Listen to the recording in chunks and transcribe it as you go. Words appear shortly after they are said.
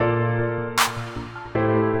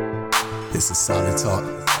This is Solid Talk.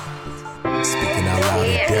 Speaking out loud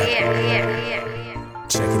in depth.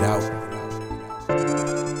 Check it out.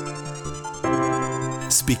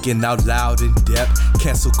 Speaking out loud in depth.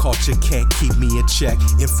 Cancel culture can't keep me in check.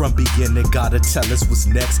 And from beginning, gotta tell us what's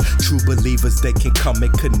next. True believers, they can come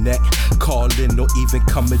and connect. Call in or even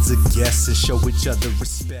come as a guest and show each other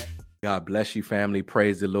respect. God bless you, family.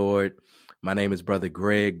 Praise the Lord. My name is Brother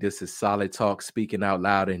Greg. This is Solid Talk, speaking out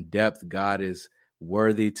loud in depth. God is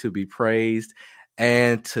worthy to be praised.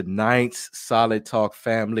 And tonight's Solid Talk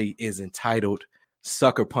family is entitled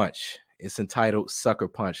Sucker Punch. It's entitled Sucker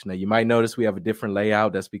Punch. Now, you might notice we have a different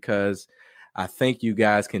layout. That's because I think you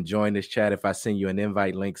guys can join this chat if I send you an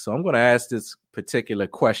invite link. So I'm going to ask this particular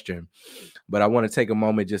question, but I want to take a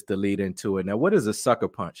moment just to lead into it. Now, what is a sucker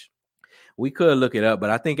punch? We could look it up,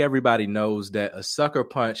 but I think everybody knows that a sucker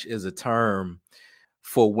punch is a term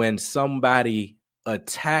for when somebody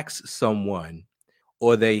attacks someone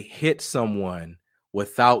or they hit someone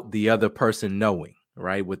without the other person knowing,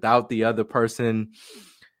 right? Without the other person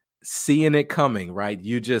seeing it coming, right?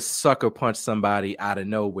 You just sucker punch somebody out of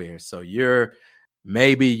nowhere. So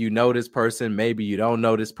maybe you know this person, maybe you don't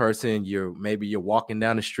know this person. Maybe you're walking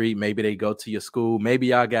down the street, maybe they go to your school, maybe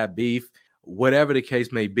y'all got beef, whatever the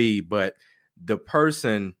case may be. But the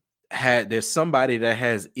person there's somebody that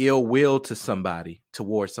has ill will to somebody,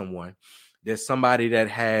 towards someone. There's somebody that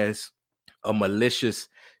has a malicious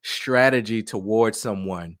strategy towards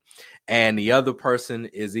someone, and the other person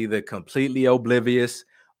is either completely oblivious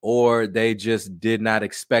or they just did not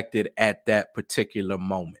expect it at that particular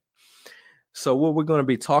moment. So what we're going to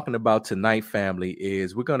be talking about tonight, family,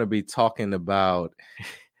 is we're going to be talking about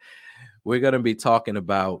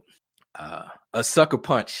a sucker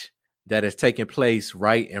punch that is taking place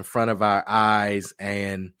right in front of our eyes,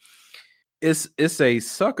 and it's a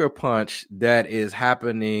sucker punch that is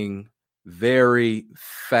happening very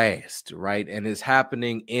fast, right? And it's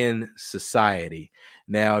happening in society.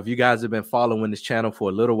 Now, if you guys have been following this channel for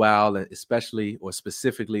a little while, especially or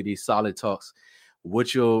specifically these Solid Talks,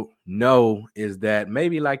 what you'll know is that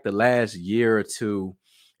maybe like the last year or two,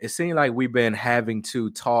 it seemed like we've been having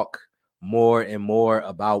to talk more and more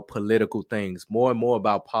about political things, more and more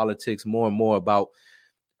about politics, more and more about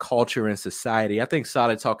culture and society. I think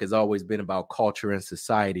Solid Talk has always been about culture and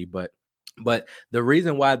society, but the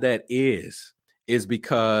reason why that is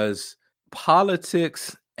because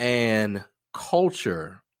politics and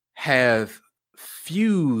culture have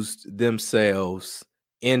fused themselves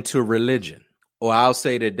into religion, or I'll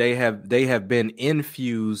say that they have been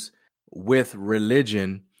infused with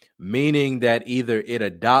religion, meaning that either it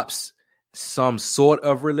adopts some sort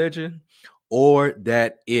of religion or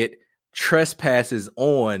that it trespasses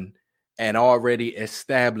on an already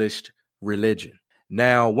established religion.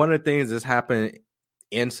 Now, one of the things that's happened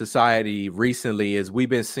in society recently is we've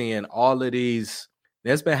been seeing all of these.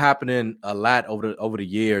 That's been happening a lot over the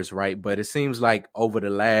years, right? But it seems like over the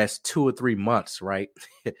last 2 or 3 months, right?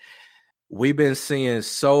 We've been seeing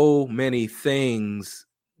so many things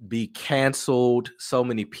be canceled, so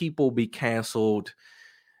many people be canceled.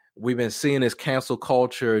 We've been seeing this cancel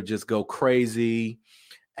culture just go crazy,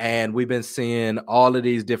 and we've been seeing all of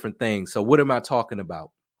these different things. So what am I talking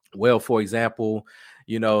about? Well, for example,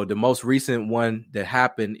 the most recent one that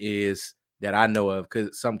happened is that I know of,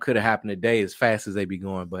 because something could have happened today as fast as they be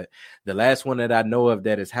going. But the last one that I know of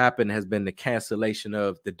that has happened has been the cancellation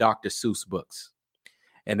of the Dr. Suess books.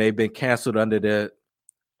 And they've been canceled under the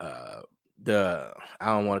I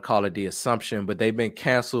don't want to call it the assumption, but they've been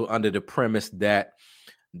canceled under the premise that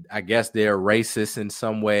I guess they're racist in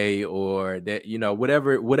some way, or that,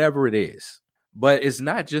 whatever it is. But it's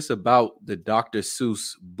not just about the Dr.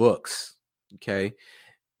 Seuss books, okay?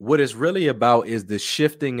 What it's really about is the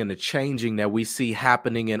shifting and the changing that we see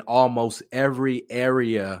happening in almost every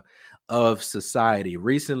area of society.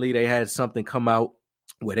 Recently, they had something come out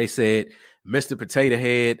where they said Mr. Potato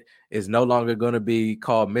Head is no longer going to be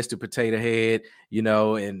called Mr. Potato Head,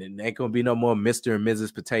 and ain't going to be no more Mr. and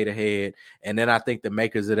Mrs. Potato Head. And then I think the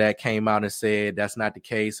makers of that came out and said that's not the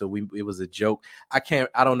case, or it was a joke. I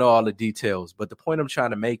don't know all the details, but the point I'm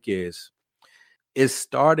trying to make is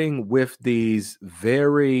starting with these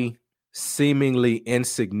very seemingly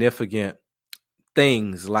insignificant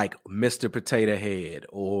things like Mr. Potato Head,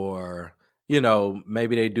 or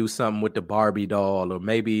maybe they do something with the Barbie doll, or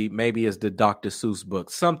maybe it's the Dr. Seuss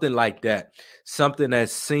book, something like that, something that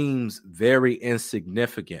seems very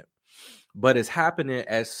insignificant, but it's happening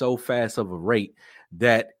at so fast of a rate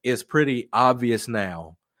that it's pretty obvious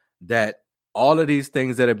now that all of these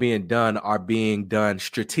things that are being done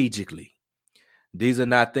strategically. These are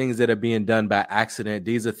not things that are being done by accident.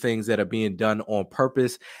 These are things that are being done on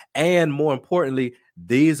purpose. And more importantly,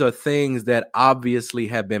 these are things that obviously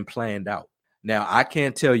have been planned out. Now, I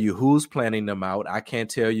can't tell you who's planning them out. I can't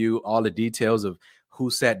tell you all the details of who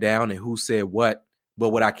sat down and who said what. But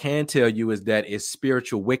what I can tell you is that it's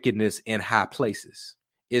spiritual wickedness in high places.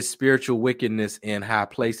 It's spiritual wickedness in high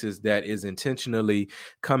places that is intentionally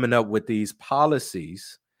coming up with these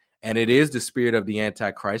policies. And it is the spirit of the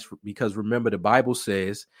Antichrist, because remember, the Bible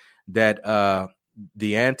says that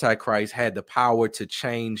the Antichrist had the power to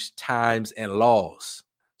change times and laws.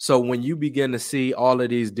 So when you begin to see all of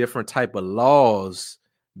these different type of laws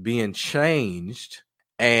being changed,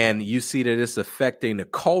 and you see that it's affecting the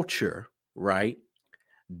culture, right?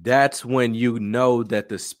 That's when you know that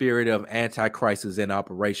the spirit of Antichrist is in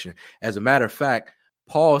operation. As a matter of fact,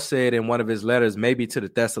 Paul said in one of his letters, maybe to the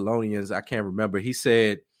Thessalonians, I can't remember, he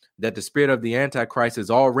said that the spirit of the Antichrist is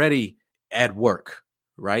already at work,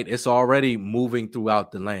 right? It's already moving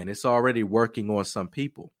throughout the land. It's already working on some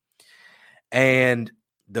people. And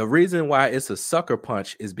the reason why it's a sucker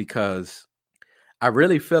punch is because I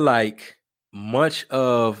really feel like much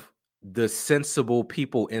of the sensible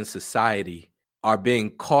people in society are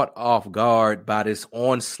being caught off guard by this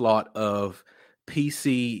onslaught of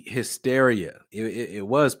PC hysteria. It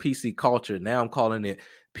was PC culture. Now I'm calling it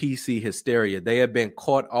PC hysteria. They have been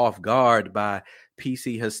caught off guard by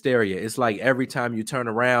PC hysteria. It's like every time you turn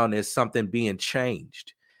around, there's something being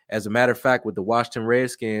changed. As a matter of fact, with the Washington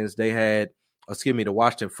Redskins, the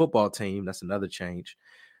Washington football team, that's another change.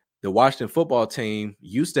 The Washington football team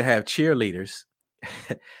used to have cheerleaders.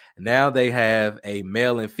 Now they have a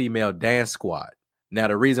male and female dance squad. Now,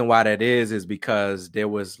 the reason why that is because there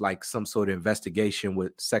was like some sort of investigation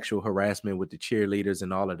with sexual harassment with the cheerleaders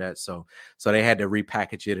and all of that. So they had to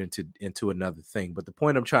repackage it into another thing. But the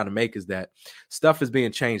point I'm trying to make is that stuff is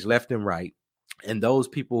being changed left and right. And those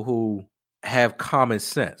people who have common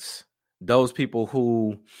sense, those people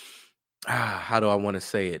who, how do I want to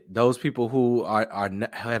say it? Those people who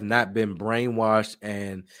have not been brainwashed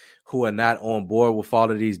and who are not on board with all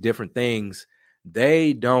of these different things,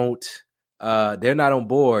 they're not on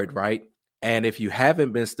board, right? And if you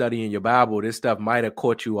haven't been studying your Bible, this stuff might have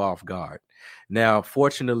caught you off guard. Now,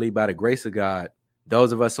 fortunately, by the grace of God,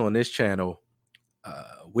 those of us on this channel,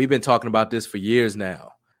 we've been talking about this for years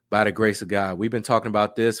now. By the grace of God, we've been talking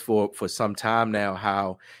about this for some time now,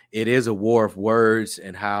 how it is a war of words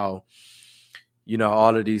and how,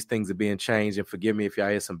 all of these things are being changed. And forgive me if y'all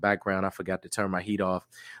hear some background. I forgot to turn my heat off.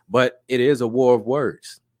 But it is a war of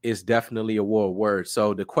words. It's definitely a war of words.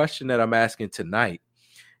 So the question that I'm asking tonight,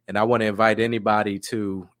 and I want to invite anybody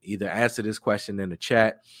to either answer this question in the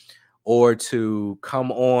chat or to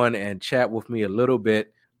come on and chat with me a little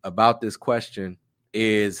bit about this question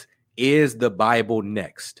is the Bible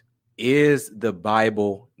next? Is the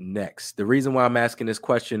Bible next? The reason why I'm asking this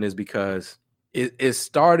question is because it's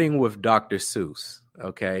starting with Dr. Suess,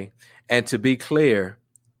 okay? And to be clear,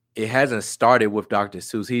 it hasn't started with Dr.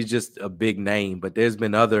 Suess. He's just a big name, but there's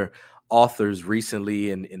been other authors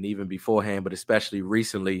recently and even beforehand, but especially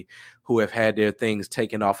recently, who have had their things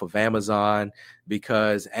taken off of Amazon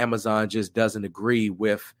because Amazon just doesn't agree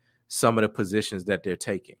with some of the positions that they're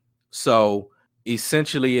taking. So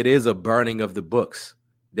essentially, it is a burning of the books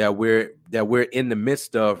that we're in the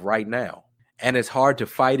midst of right now. And it's hard to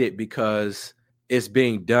fight it because it's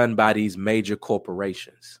being done by these major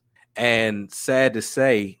corporations. And sad to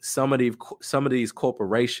say, some of these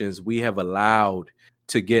corporations we have allowed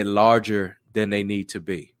to get larger than they need to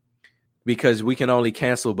be, because we can only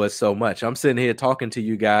cancel but so much. I'm sitting here talking to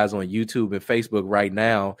you guys on YouTube and Facebook right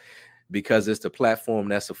now because it's the platform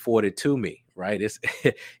that's afforded to me, right? It's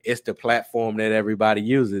the platform that everybody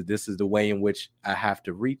uses. This is the way in which I have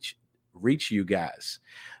to reach you guys.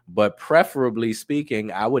 But preferably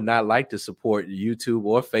speaking, I would not like to support YouTube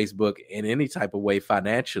or Facebook in any type of way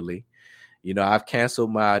financially. I've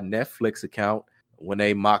canceled my Netflix account when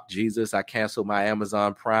they mocked Jesus. I canceled my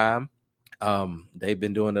Amazon Prime. They've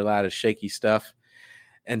been doing a lot of shaky stuff.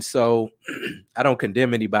 And so I don't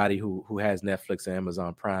condemn anybody who has Netflix and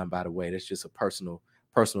Amazon Prime, by the way. That's just a personal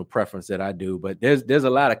preference that I do. But there's a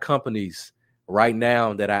lot of companies right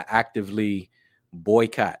now that I actively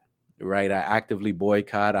boycott. Right. I actively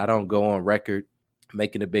boycott. I don't go on record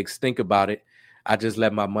making a big stink about it. I just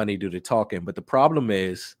let my money do the talking. But the problem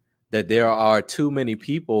is that there are too many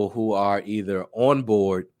people who are either on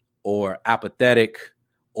board or apathetic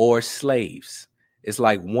or slaves. It's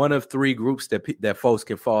like one of three groups that folks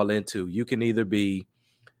can fall into. You can either be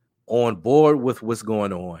on board with what's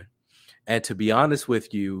going on. And to be honest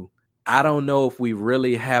with you, I don't know if we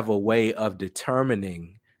really have a way of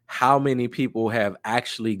determining how many people have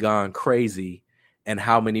actually gone crazy and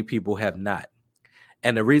how many people have not.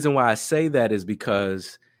 And the reason why I say that is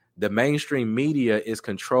because the mainstream media is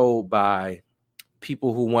controlled by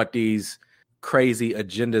people who want these crazy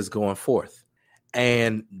agendas going forth.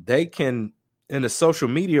 And they can, in the social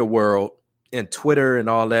media world, in Twitter and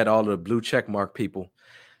all that, all the blue check mark people,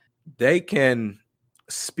 they can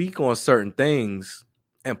speak on certain things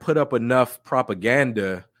and put up enough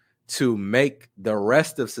propaganda to make the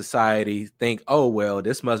rest of society think, oh, well,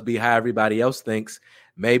 this must be how everybody else thinks.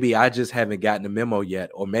 Maybe I just haven't gotten the memo yet.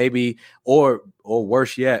 Or maybe, or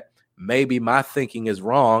worse yet, maybe my thinking is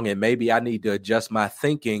wrong and maybe I need to adjust my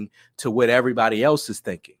thinking to what everybody else is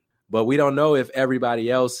thinking. But we don't know if everybody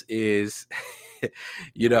else is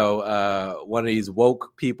one of these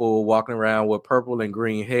woke people walking around with purple and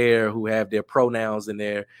green hair who have their pronouns in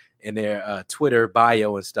their Twitter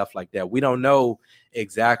bio and stuff like that. We don't know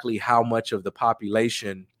exactly how much of the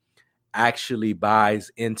population actually buys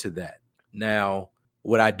into that. Now,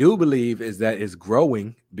 what I do believe is that it's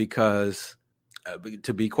growing because,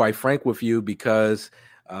 to be quite frank with you, because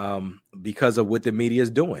of what the media is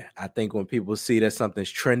doing. I think when people see that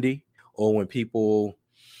something's trendy, or when people,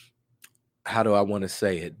 how do I want to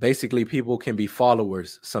say it? Basically, people can be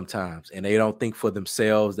followers sometimes and they don't think for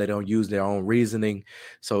themselves. They don't use their own reasoning.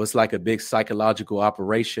 So it's like a big psychological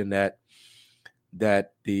operation that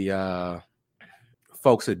the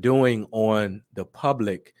folks are doing on the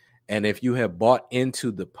public. And if you have bought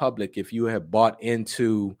into the public, if you have bought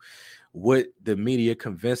into what the media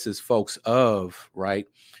convinces folks of, right,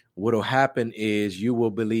 what'll happen is you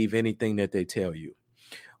will believe anything that they tell you.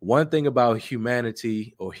 One thing about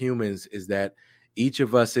humanity or humans is that each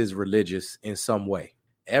of us is religious in some way.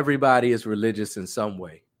 Everybody is religious in some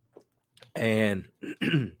way. And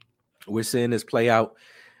we're seeing this play out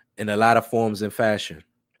in a lot of forms and fashion.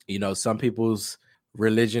 You know, some people's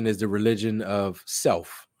religion is the religion of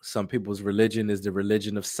self. Some people's religion is the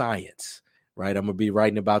religion of science, right? I'm going to be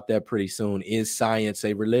writing about that pretty soon. Is science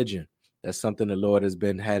a religion? That's something the Lord has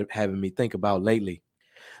been having me think about lately.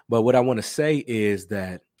 But what I want to say is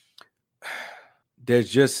that there's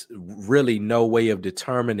just really no way of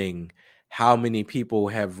determining how many people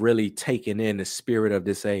have really taken in the spirit of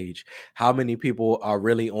this age, how many people are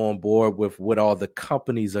really on board with what all the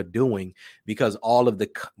companies are doing, because all of the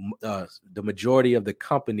majority of the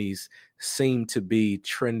companies seem to be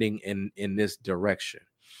trending in this direction.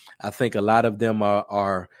 I think a lot of them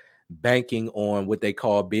are banking on what they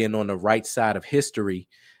call being on the right side of history,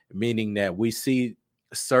 meaning that we see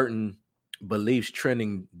certain beliefs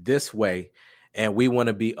trending this way, and we want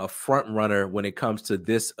to be a front runner when it comes to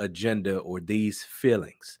this agenda or these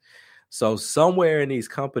feelings. So somewhere in these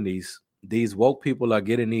companies, these woke people are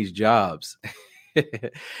getting these jobs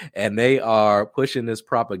and they are pushing this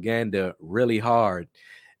propaganda really hard.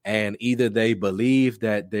 And either they believe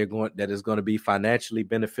that it's going to be financially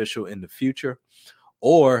beneficial in the future,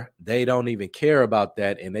 or they don't even care about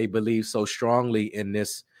that. And they believe so strongly in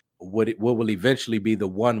this, what will eventually be the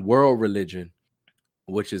one world religion,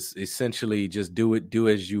 which is essentially just do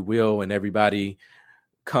as you will, and everybody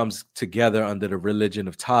comes together under the religion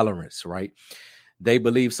of tolerance, right? They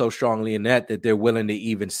believe so strongly in that they're willing to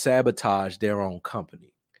even sabotage their own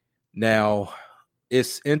company. Now,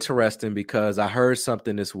 it's interesting because I heard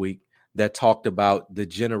something this week that talked about the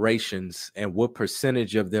generations and what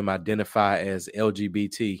percentage of them identify as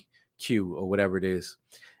LGBTQ or whatever it is.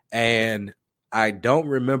 And I don't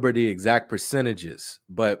remember the exact percentages,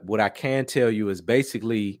 but what I can tell you is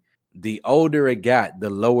basically the older it got, the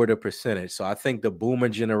lower the percentage. So I think the boomer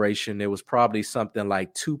generation, it was probably something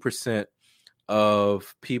like 2%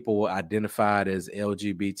 of people identified as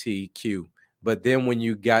LGBTQ. But then when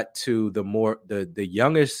you got to the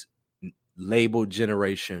youngest labeled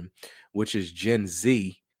generation, which is Gen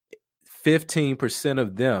Z, 15%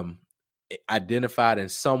 of them identified in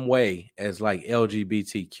some way as like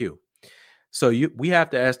LGBTQ. So we have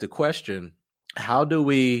to ask the question, how do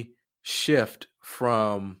we shift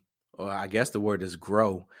from, or I guess the word is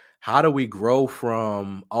grow. How do we grow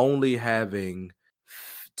from only having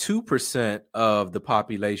 2% of the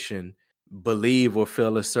population believe or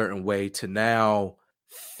feel a certain way to now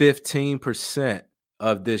 15%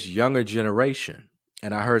 of this younger generation?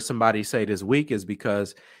 And I heard somebody say this week is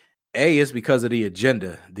because it's because of the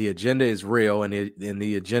agenda. The agenda is real, and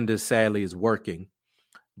the agenda sadly is working.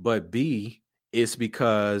 But B, it's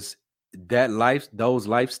because those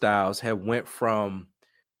lifestyles have went from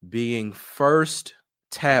being first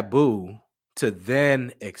taboo to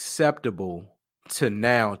then acceptable to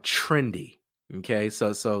now trendy. Okay,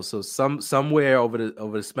 so somewhere over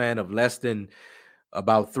the span of less than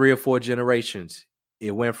about 3 or 4 generations,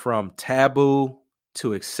 it went from taboo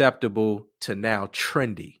to acceptable to now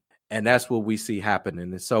trendy. And that's what we see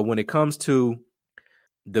happening. And so when it comes to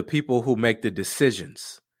the people who make the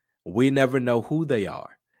decisions, we never know who they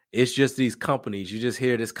are. It's just these companies. You just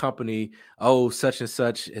hear this company, oh, such and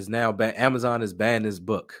such is now banned. Amazon has banned this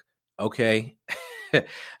book. Okay.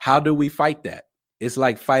 How do we fight that? It's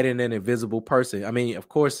like fighting an invisible person. I mean, of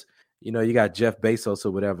course, you got Jeff Bezos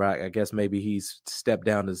or whatever. I guess maybe he's stepped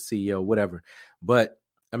down as CEO, whatever. But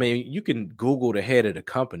I mean, you can Google the head of the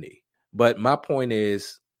company. But my point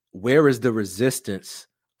is, where is the resistance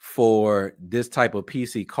for this type of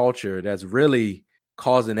PC culture that's really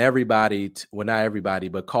causing everybody, well, not everybody,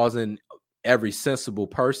 but causing every sensible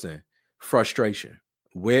person frustration?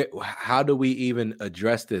 How do we even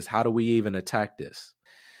address this? How do we even attack this?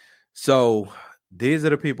 So these are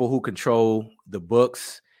the people who control the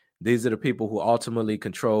books. These are the people who ultimately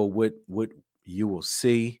control what you will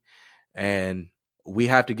see. And we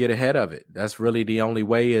have to get ahead of it. That's really the only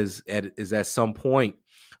way is at some point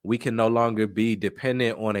we can no longer be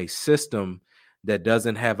dependent on a system that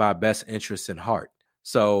doesn't have our best interests in heart.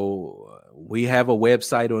 So we have a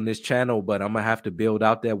website on this channel, but I'm going to have to build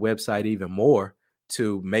out that website even more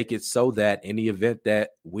to make it so that in the event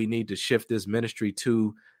that we need to shift this ministry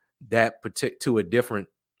to to a different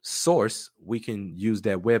source, we can use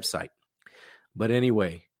that website. But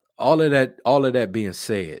anyway, all of that being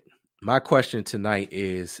said, my question tonight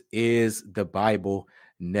is the Bible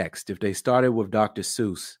next? If they started with Dr.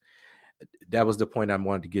 Suess, that was the point I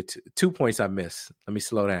wanted to get to. 2 points I missed. Let me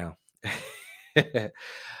slow down.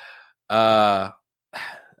 I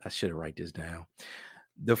should write this down.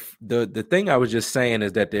 The thing I was just saying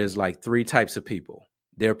is that there's like 3 types of people.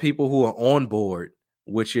 There are people who are on board,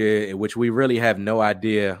 which we really have no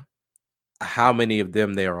idea how many of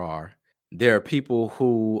them there are. There are people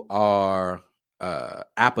who are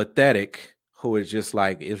apathetic, who is just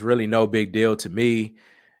like, it's really no big deal to me.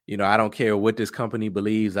 I don't care what this company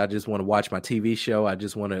believes. I just want to watch my TV show. I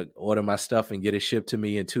just want to order my stuff and get it shipped to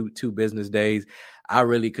me in two business days. I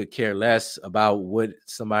really could care less about what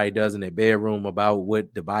somebody does in their bedroom, about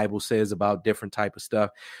what the Bible says about different type of stuff.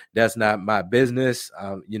 That's not my business.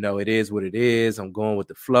 It is what it is. I'm going with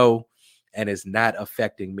the flow, and it's not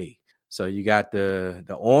affecting me. So you got the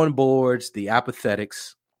onboards, the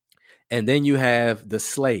apathetics, and then you have the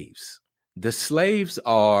slaves. The slaves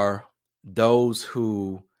are those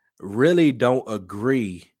who really don't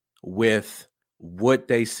agree with what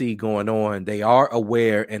they see going on. They are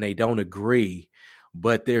aware and they don't agree,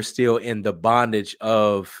 but they're still in the bondage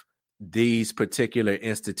of these particular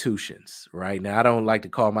institutions, right? Now, I don't like to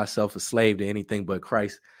call myself a slave to anything but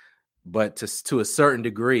Christ, but to a certain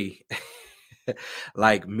degree,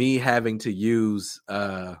 like me having to use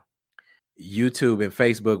YouTube and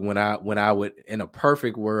Facebook when I would, in a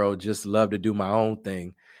perfect world, just love to do my own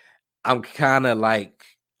thing. I'm kind of like,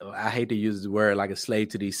 I hate to use the word like a slave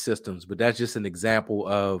to these systems, but that's just an example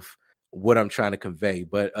of what I'm trying to convey.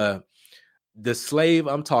 But the slave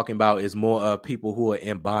I'm talking about is more of people who are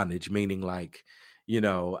in bondage, meaning like,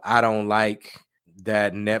 I don't like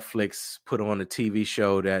that Netflix put on a TV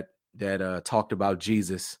show that talked about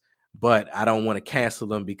Jesus, but I don't want to cancel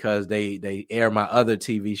them because they air my other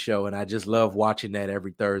TV show, and I just love watching that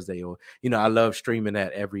every Thursday, or I love streaming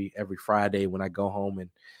that every Friday when I go home and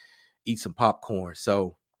eat some popcorn.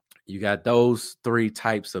 So you got those 3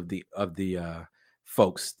 types of the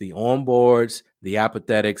folks: the onboards, the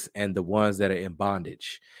apathetics, and the ones that are in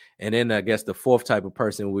bondage. And then I guess the 4th type of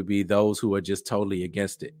person would be those who are just totally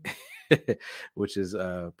against it, which is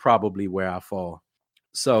probably where I fall.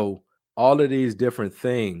 So all of these different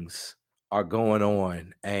things are going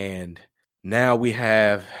on, and now we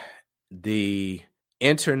have the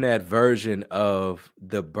internet version of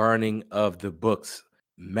the burning of the books.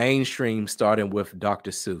 Mainstream starting with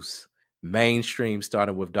Dr. Suess. But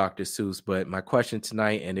my question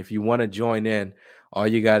tonight, and if you want to join in, all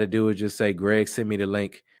you got to do is just say, Greg, send me the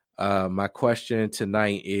link. My question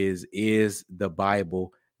tonight is the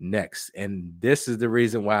Bible next? And this is the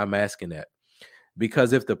reason why I'm asking that.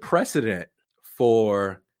 Because if the precedent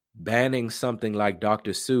for banning something like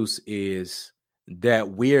Dr. Suess is that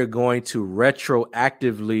we're going to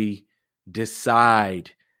retroactively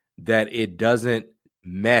decide that it doesn't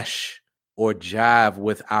mesh or jive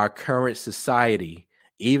with our current society,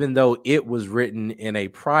 even though it was written in a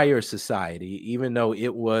prior society, even though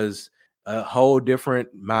it was a whole different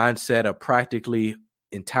mindset, a practically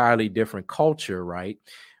entirely different culture, right?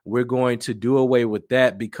 We're going to do away with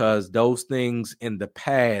that because those things in the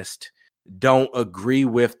past don't agree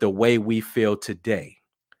with the way we feel today.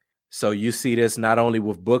 So you see this not only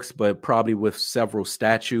with books, but probably with several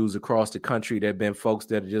statues across the country. There have been folks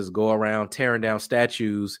that just go around tearing down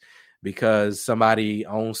statues because somebody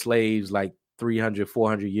owned slaves like 300,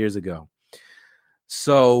 400 years ago.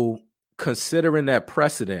 So considering that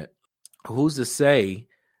precedent, who's to say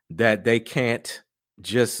that they can't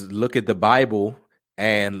just look at the Bible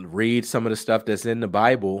and read some of the stuff that's in the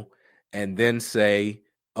Bible and then say,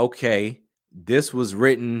 okay, this was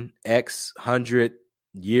written X hundred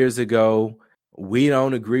years ago. We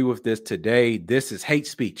don't agree with this today. This is hate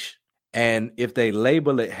speech. And if they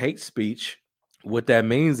label it hate speech, what that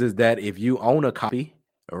means is that if you own a copy,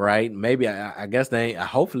 right, maybe I guess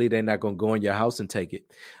hopefully they're not going to go in your house and take it.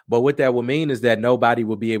 But what that would mean is that nobody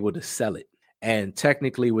will be able to sell it. And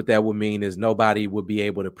technically what that would mean is nobody would be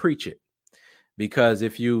able to preach it. Because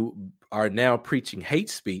if you are now preaching hate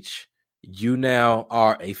speech, you now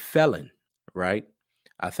are a felon, right?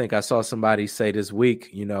 I think I saw somebody say this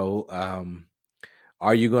week,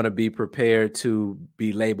 are you going to be prepared to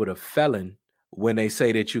be labeled a felon when they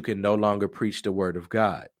say that you can no longer preach the word of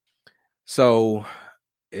God? So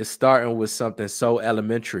it's starting with something so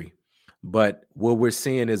elementary, but what we're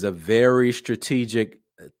seeing is a very strategic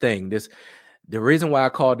thing. The reason why I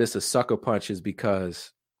call this a sucker punch is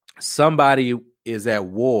because somebody is at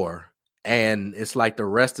war and it's like the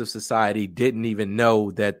rest of society didn't even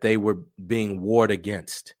know that they were being warred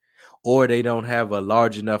against, or they don't have a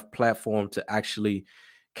large enough platform to actually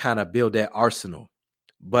kind of build that arsenal.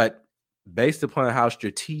 But based upon how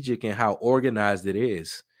strategic and how organized it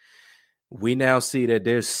is, we now see that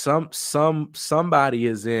there's somebody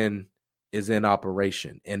is in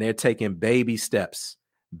operation, and they're taking baby steps.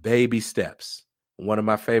 One of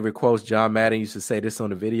my favorite quotes, John Madden used to say this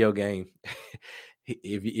on the video game.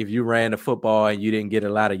 If you ran the football and you didn't get a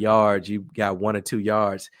lot of yards, you got 1 or 2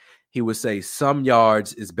 yards. He would say some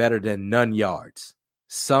yards is better than none yards.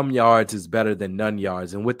 Some yards is better than none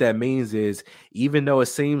yards. And what that means is, even though it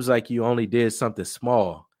seems like you only did something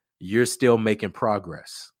small, you're still making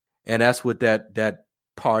progress. And that's what that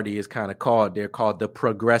party is kind of called. They're called the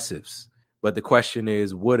progressives. But the question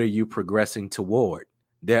is, what are you progressing toward?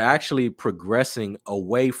 They're actually progressing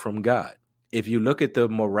away from God. If you look at the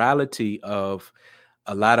morality of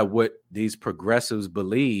a lot of what these progressives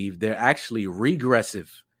believe, they're actually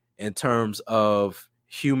regressive in terms of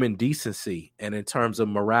human decency and in terms of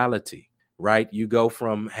morality, right? You go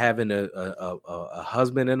from having a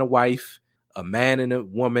husband and a wife, a man and a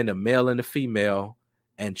woman, a male and a female,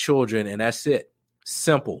 and children, and that's it.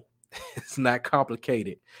 Simple. It's not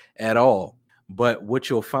complicated at all. But what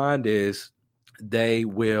you'll find is they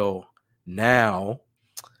will now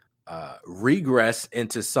regress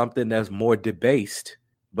into something that's more debased,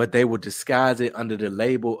 but they will disguise it under the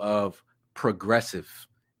label of progressive.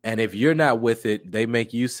 And if you're not with it, they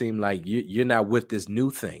make you seem like you're not with this new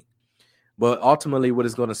thing. But ultimately, what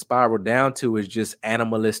it's going to spiral down to is just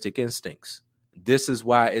animalistic instincts. This is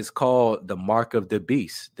why it's called the mark of the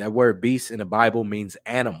beast. That word beast in the Bible means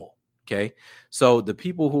animal. Okay. So the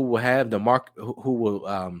people who will have the mark, who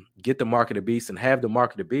will get the mark of the beast and have the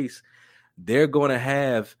mark of the beast, they're going to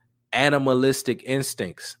have animalistic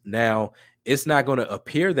instincts. Now, it's not going to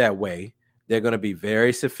appear that way. They're going to be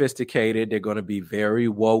very sophisticated. They're going to be very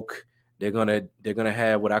woke. They're going to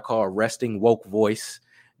have what I call a resting woke voice.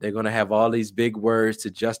 They're going to have all these big words to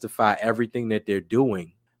justify everything that they're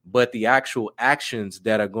doing. But the actual actions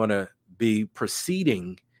that are going to be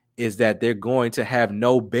proceeding is that they're going to have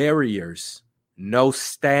no barriers, no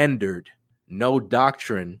standard, no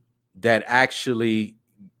doctrine that actually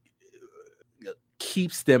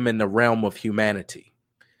keeps them in the realm of humanity.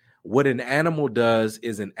 What an animal does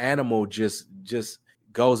is an animal just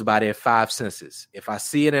goes by their 5 senses. If I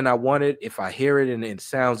see it and I want it, if I hear it and it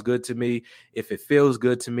sounds good to me, if it feels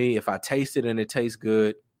good to me, if I taste it and it tastes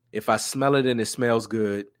good, if I smell it and it smells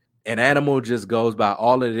good, an animal just goes by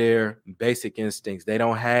all of their basic instincts. They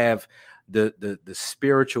don't have the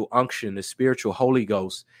spiritual unction, the spiritual Holy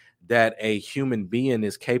Ghost that a human being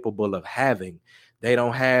is capable of having. They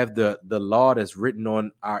don't have the law that's written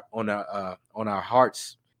on our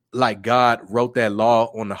hearts, like God wrote that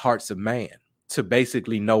law on the hearts of man to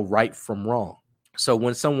basically know right from wrong. So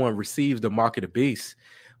when someone receives the mark of the beast,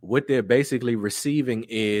 what they're basically receiving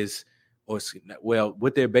is,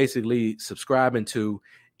 what they're basically subscribing to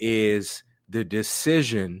is the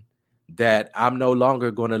decision that I'm no longer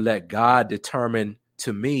going to let God determine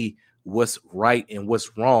to me what's right and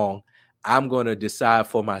what's wrong. I'm going to decide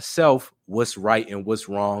for myself what's right and what's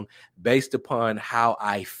wrong based upon how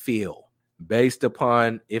I feel, based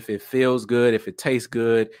upon if it feels good, if it tastes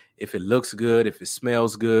good, if it looks good, if it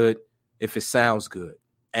smells good, if it sounds good.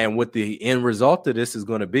 And what the end result of this is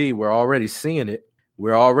going to be, we're already seeing it.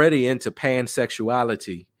 We're already into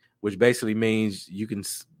pansexuality, which basically means you can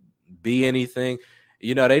be anything.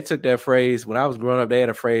 You know, they took that phrase when I was growing up. They had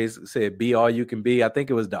a phrase that said, "Be all you can be." I think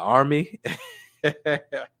it was the Army.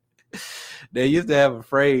 They used to have a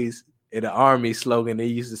phrase in the Army slogan. They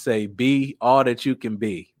used to say, "Be all that you can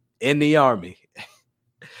be" in the Army.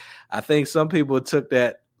 I think some people took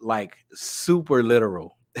that like super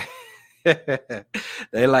literal.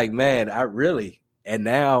 They like, man, I really. And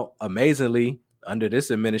now, amazingly, under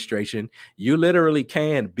this administration, you literally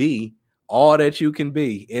can be all that you can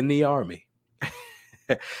be in the Army.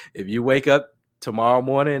 If you wake up tomorrow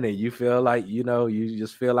morning and you feel like, you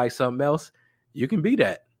just feel like something else, you can be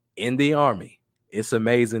that in the Army. It's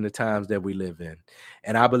amazing the times that we live in.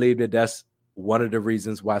 And I believe that that's one of the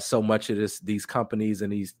reasons why so much of these companies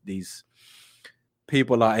and these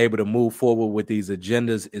people are able to move forward with these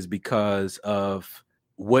agendas is because of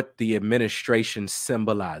what the administration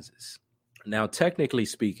symbolizes. Now, technically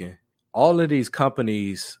speaking, all of these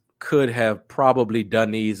companies could have probably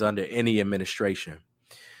done these under any administration.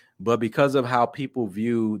 But because of how people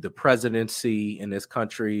view the presidency in this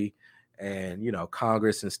country and,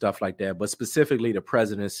 Congress and stuff like that, but specifically the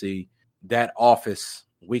presidency, that office,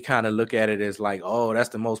 we kind of look at it as like, oh, that's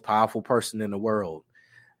the most powerful person in the world.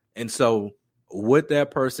 And so what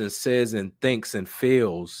that person says and thinks and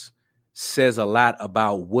feels says a lot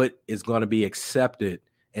about what is going to be accepted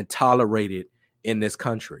and tolerated in this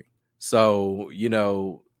country. So,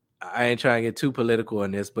 I ain't trying to get too political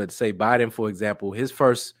in this, but say Biden, for example, his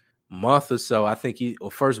first month or so, I think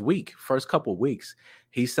first couple of weeks,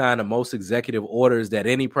 he signed the most executive orders that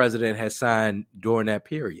any president has signed during that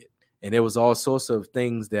period. And there was all sorts of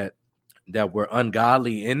things that were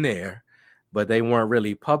ungodly in there, but they weren't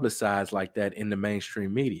really publicized like that in the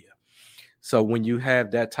mainstream media. So when you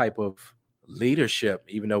have that type of leadership,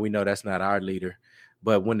 even though we know that's not our leader,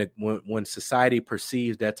 but when society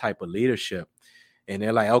perceives that type of leadership and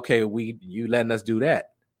they're like, okay, you letting us do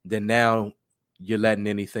that, then now you're letting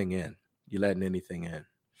anything in. You're letting anything in.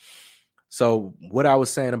 So what I was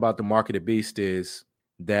saying about the mark of the beast is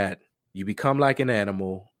that you become like an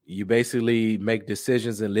animal. You basically make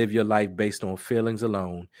decisions and live your life based on feelings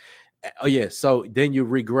alone. Oh yeah. So then you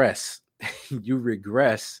regress. You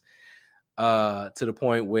regress to the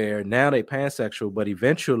point where now they pansexual, but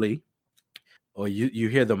eventually, or you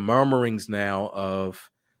hear the murmurings now of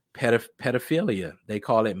pedophilia. They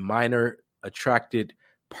call it minor attracted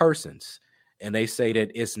persons. And they say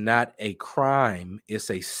that it's not a crime,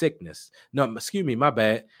 it's a sickness. No, excuse me, my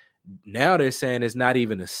bad. Now they're saying it's not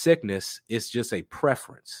even a sickness, it's just a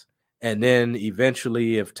preference. And then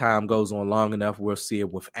eventually, if time goes on long enough, we'll see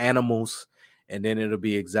it with animals. And then it'll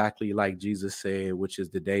be exactly like Jesus said, which is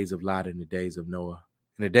the days of Lot and the days of Noah.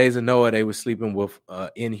 In the days of Noah, they were sleeping with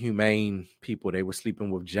inhumane people. They were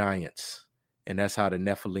sleeping with giants. And that's how the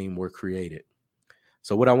Nephilim were created.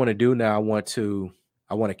 So what I want to do now, I want to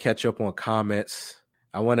catch up on comments.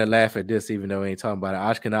 I want to laugh at this, even though we ain't talking about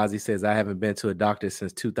it. Ashkenazi says, I haven't been to a doctor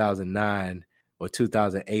since 2009 or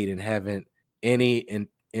 2008 and haven't any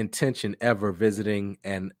intention ever visiting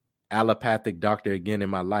an allopathic doctor again in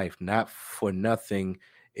my life. Not for nothing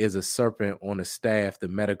is a serpent on the staff, the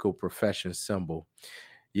medical profession symbol.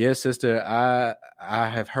 Yes, sister, I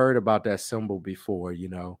have heard about that symbol before,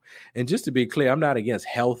 And just to be clear, I'm not against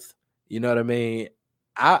health. You know what I mean?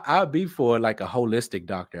 I'll be for like a holistic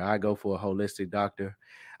doctor. I go for a holistic doctor.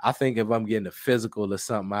 I think if I'm getting a physical or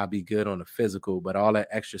something, I'll be good on the physical. But all that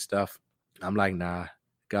extra stuff, I'm like, nah.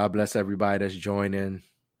 God bless everybody that's joining.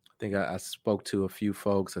 I think I spoke to a few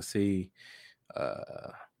folks. I see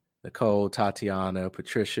Nicole, Tatiana,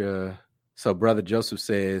 Patricia. So Brother Joseph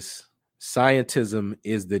says, scientism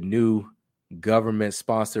is the new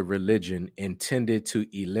government-sponsored religion intended to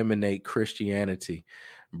eliminate Christianity.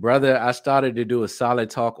 Brother, I started to do a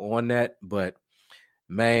solid talk on that, but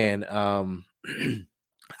man,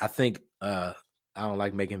 I think I don't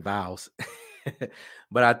like making vows,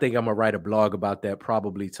 but I think I'm gonna write a blog about that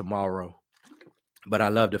probably tomorrow. But I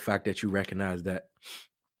love the fact that you recognize that.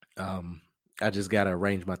 I just gotta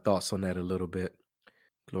arrange my thoughts on that a little bit.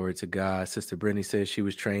 Glory to God. Sister Brittany says she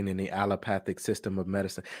was trained in the allopathic system of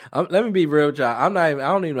medicine. Let me be real, y'all. I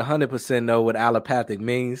don't even 100% know what allopathic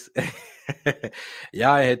means.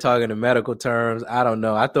 Y'all here talking in medical terms. I don't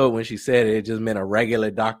know. I thought when she said it just meant a regular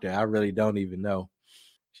doctor. I really don't even know.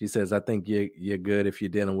 She says, I think you're good if you're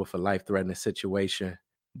dealing with a life-threatening situation,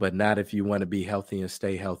 but not if you want to be healthy and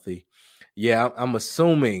stay healthy. Yeah, I'm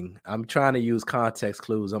assuming, I'm trying to use context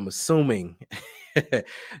clues. I'm assuming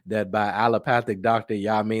that by allopathic doctor,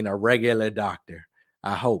 y'all mean a regular doctor.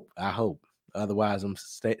 I hope. Otherwise, I'm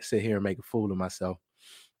sit here and make a fool of myself.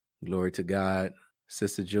 Glory to God.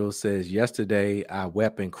 Sister Jill says, yesterday I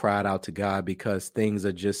wept and cried out to God because things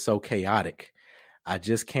are just so chaotic. I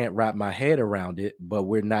just can't wrap my head around it, but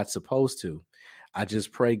we're not supposed to. I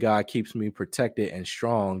just pray God keeps me protected and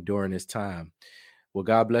strong during this time. Well,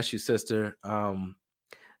 God bless you, sister.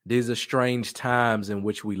 These are strange times in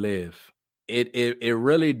which we live. It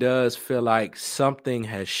really does feel like something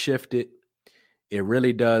has shifted. It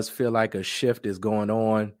really does feel like a shift is going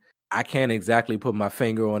on. I can't exactly put my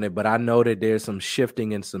finger on it, but I know that there's some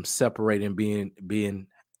shifting and some separating being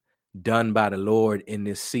done by the Lord in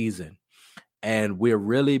this season. And we're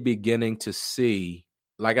really beginning to see,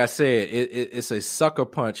 like I said, it's a sucker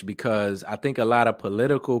punch, because I think a lot of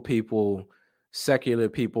political people, secular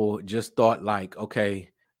people, just thought like, okay,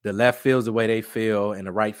 the left feels the way they feel and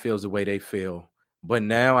the right feels the way they feel. But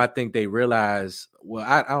now I think they realize, well,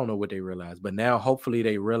 I don't know what they realize, but now hopefully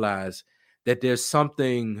they realize that there's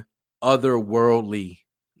something otherworldly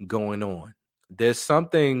going on. There's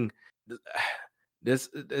something, there's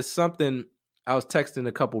something. I was texting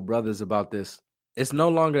a couple brothers about this. It's no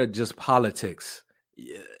longer just politics.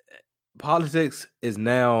 Politics is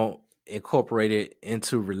now incorporated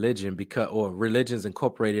into religion, or religion's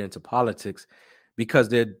incorporated into politics, because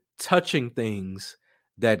they're touching things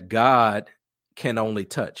that God can only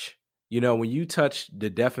touch. When you touch the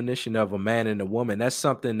definition of a man and a woman, that's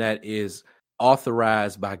something that is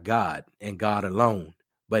authorized by God and God alone.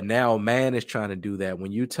 But now man is trying to do that.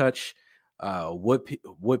 When you touch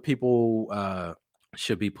what people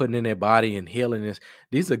should be putting in their body and healing this,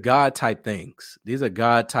 these are God type things. These are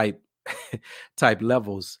God type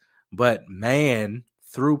levels. But man,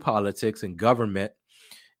 through politics and government,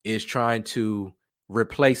 is trying to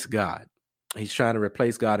replace God. He's trying to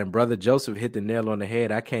replace God. And Brother Joseph hit the nail on the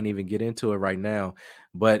head. I can't even get into it right now.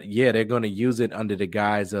 But yeah, they're going to use it under the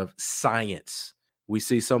guise of science. We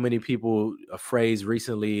see so many people, a phrase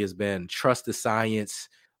recently has been trust the science,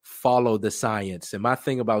 follow the science. And my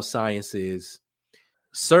thing about science is,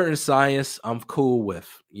 certain science I'm cool with,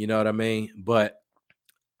 you know what I mean? But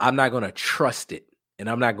I'm not going to trust it, and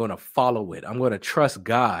I'm not going to follow it. I'm going to trust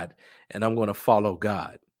God, and I'm going to follow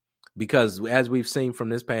God. Because as we've seen from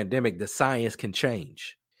this pandemic, the science can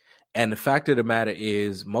change. And the fact of the matter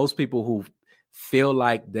is, most people who feel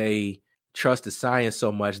like they trust the science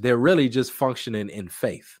so much, they're really just functioning in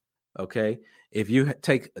faith. Okay. If you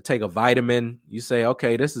take a vitamin, you say,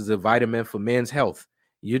 okay, this is a vitamin for men's health.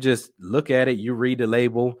 You just look at it, you read the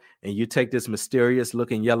label, and you take this mysterious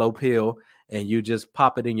looking yellow pill and you just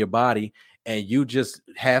pop it in your body, and you just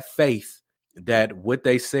have faith that what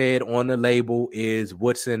they said on the label is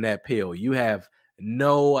what's in that pill. You have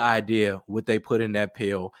no idea what they put in that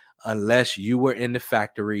pill unless you were in the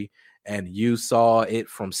factory and you saw it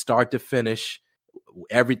from start to finish,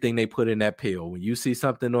 everything they put in that pill. When you see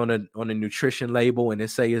something on a nutrition label and it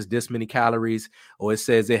says it's this many calories, or it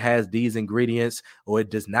says it has these ingredients, or it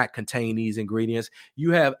does not contain these ingredients,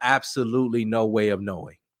 you have absolutely no way of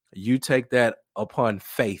knowing. You take that upon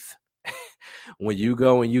faith. When you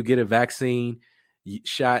go and you get a vaccine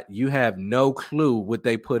shot, you have no clue what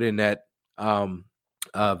they put in that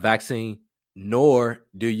vaccine, nor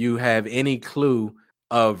do you have any clue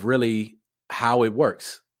of really how it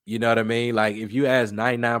works. You know what I mean? Like, if you ask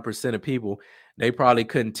 99% of people, they probably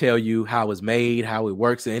couldn't tell you how it's made, how it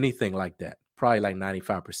works, or anything like that. Probably like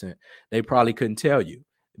 95%. They probably couldn't tell you,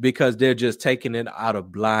 because they're just taking it out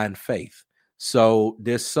of blind faith. So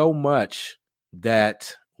there's so much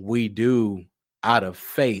that we do out of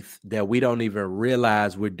faith that we don't even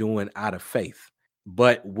realize we're doing out of faith.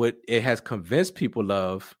 But what it has convinced people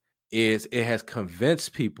of is, it has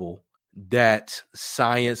convinced people that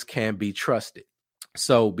science can be trusted.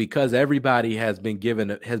 So because everybody has been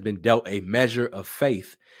dealt a measure of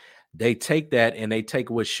faith, they take that and they take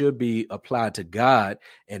what should be applied to God,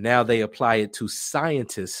 and now they apply it to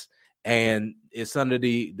scientists. And it's under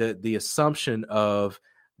the assumption of,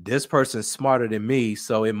 this person's smarter than me,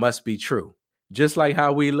 so it must be true. Just like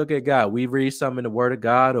how we look at God. We read something in the word of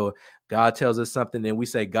God, or God tells us something, and we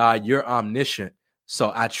say, God, you're omniscient,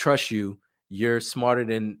 so I trust you. You're smarter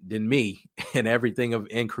than me and everything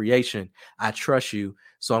in creation. I trust you,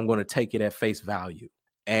 so I'm going to take it at face value.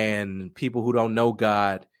 And people who don't know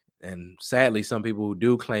God, and sadly some people who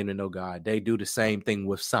do claim to know God, they do the same thing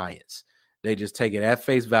with science. They just take it at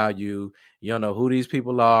face value. You don't know who these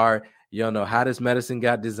people are. You don't know how this medicine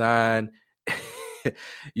got designed.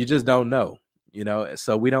 You just don't know,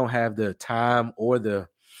 so we don't have the time or the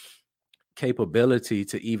capability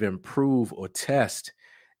to even prove or test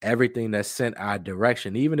everything that's sent our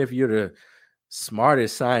direction. Even if you're the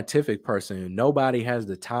smartest scientific person, nobody has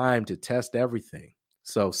the time to test everything.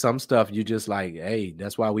 So some stuff you just like, hey,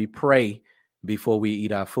 that's why we pray before we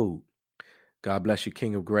eat our food. God bless you,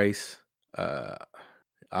 King of Grace.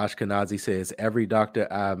 Ashkenazi says, every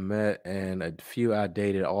doctor I met and a few I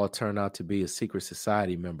dated all turned out to be a secret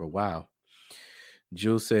society member. Wow.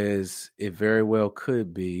 Jules says, it very well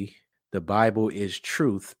could be. The Bible is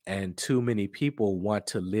truth, and too many people want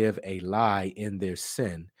to live a lie in their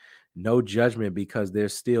sin. No judgment, because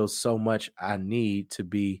there's still so much I need to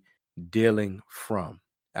be dealing from.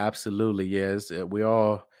 Absolutely, yes. We're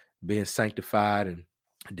all being sanctified and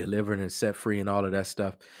delivered and set free and all of that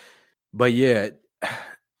stuff. But yeah,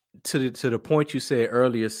 to the point you said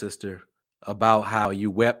earlier, sister, about how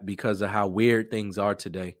you wept because of how weird things are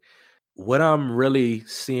today. What I'm really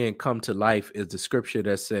seeing come to life is the scripture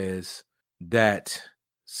that says that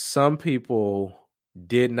some people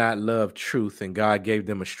did not love truth and God gave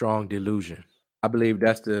them a strong delusion. I believe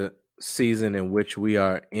that's the season in which we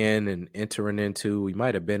are in and entering into. We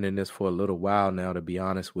might have been in this for a little while now, to be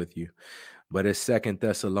honest with you, but it's 2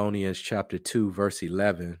 Thessalonians chapter 2, verse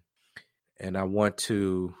 11. And I want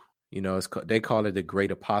to, they call it the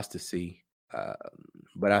great apostasy.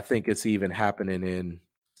 But I think it's even happening in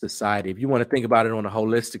society. If you want to think about it on a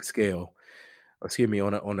holistic scale,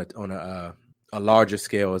 on a larger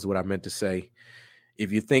scale is what I meant to say.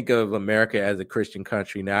 If you think of America as a Christian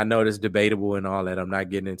country, now I know it's debatable and all that. I'm not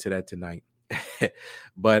getting into that tonight.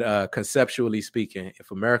 But conceptually speaking, if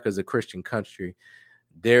America is a Christian country,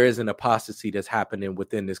 there is an apostasy that's happening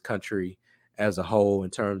within this country as a whole in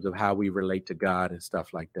terms of how we relate to God and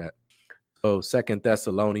stuff like that. So 2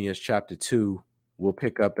 Thessalonians chapter 2, we'll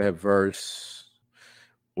pick up at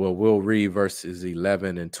we'll read verses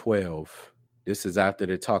 11 and 12. This is after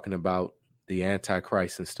they're talking about the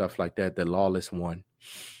Antichrist and stuff like that, the lawless one.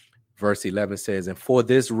 Verse 11 says, and for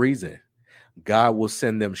this reason, God will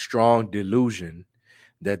send them strong delusion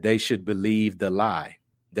that they should believe the lie,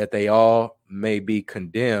 that they all may be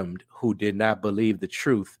condemned who did not believe the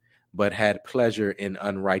truth, but had pleasure in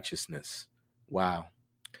unrighteousness. Wow.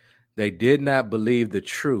 They did not believe the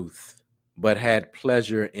truth, but had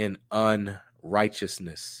pleasure in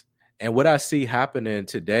unrighteousness. And what I see happening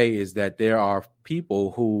today is that there are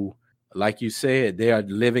people who, like you said, they are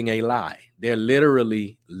living a lie. They're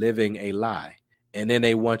literally living a lie. And then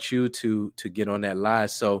they want you to get on that lie.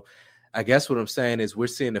 So I guess what I'm saying is we're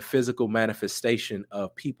seeing a physical manifestation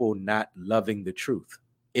of people not loving the truth.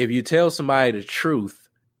 If you tell somebody the truth,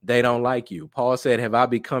 they don't like you. Paul said, have I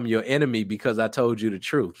become your enemy because I told you the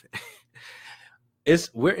truth?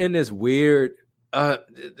 We're in this weird,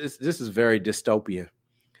 this is very dystopian.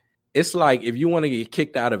 It's like if you want to get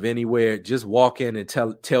kicked out of anywhere, just walk in and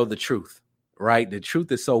tell the truth, right? The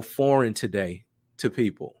truth is so foreign today to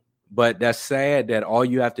people. But that's sad that all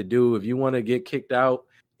you have to do if you want to get kicked out,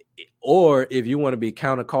 or if you want to be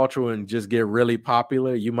countercultural and just get really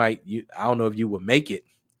popular, I don't know if you would make it.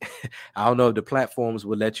 I don't know if the platforms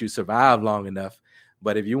would let you survive long enough.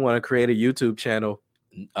 But if you want to create a YouTube channel,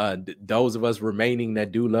 those of us remaining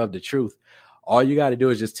that do love the truth, all you got to do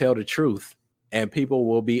is just tell the truth. And people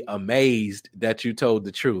will be amazed that you told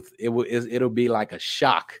the truth. It'll be like a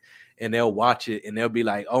shock, and they'll watch it and they'll be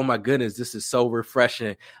like, oh my goodness, this is so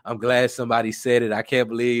refreshing. I'm glad somebody said it. I can't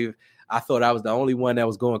believe I thought I was the only one that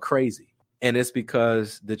was going crazy. And it's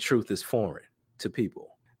because the truth is foreign to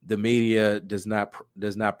people. The media does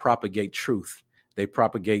not propagate truth. They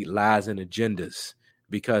propagate lies and agendas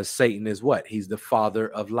because Satan is what? He's the father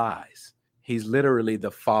of lies. He's literally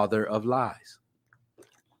the father of lies.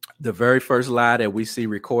 The very first lie that we see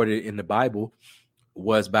recorded in the Bible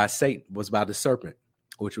was by Satan, was by the serpent,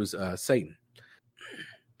 which was Satan.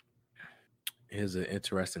 Here's an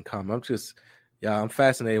interesting comment. I'm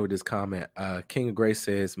fascinated with this comment. King of Grace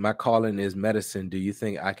says, my calling is medicine. Do you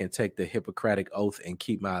think I can take the Hippocratic oath and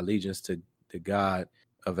keep my allegiance to the God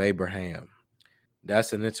of Abraham?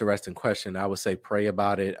 That's an interesting question. I would say pray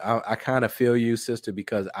about it. I kind of feel you, sister,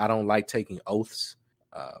 because I don't like taking oaths.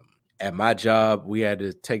 At my job, we had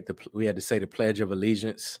to say the Pledge of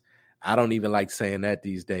Allegiance. I don't even like saying that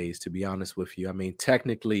these days, to be honest with you. I mean,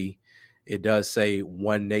 technically, it does say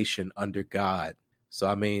one nation under God. So,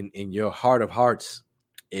 I mean, in your heart of hearts,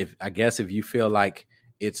 if you feel like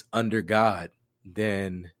it's under God,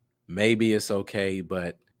 then maybe it's okay.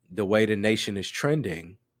 But the way the nation is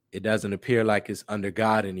trending, it doesn't appear like it's under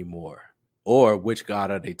God anymore. Or which God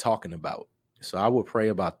are they talking about? So I would pray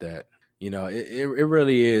about that. It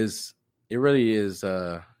really is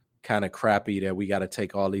kind of crappy that we got to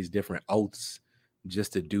take all these different oaths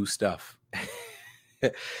just to do stuff.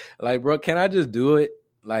 Like, bro, can I just do it?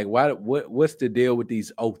 Like, what's the deal with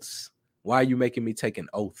these oaths? Why are you making me take an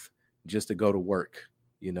oath just to go to work?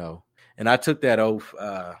 And I took that oath.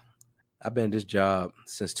 I've been in this job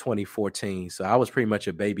since 2014. So I was pretty much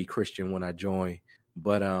a baby Christian when I joined,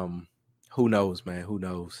 but who knows, man, who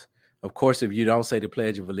knows? Of course, if you don't say the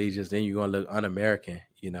Pledge of Allegiance, then you're gonna look un-American,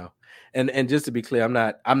 And just to be clear,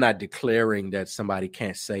 I'm not declaring that somebody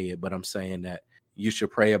can't say it, but I'm saying that you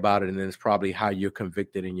should pray about it, and it's probably how you're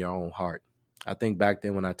convicted in your own heart. I think back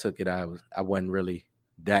then when I took it, I wasn't really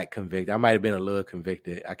that convicted. I might have been a little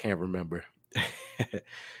convicted. I can't remember.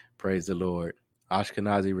 Praise the Lord.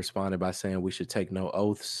 Ashkenazi responded by saying we should take no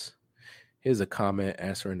oaths. Here's a comment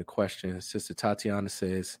answering the question. Sister Tatiana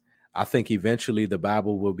says, I think eventually the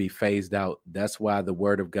Bible will be phased out. That's why the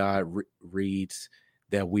word of God reads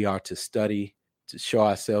that we are to study, to show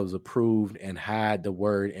ourselves approved, and hide the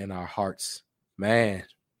word in our hearts. Man,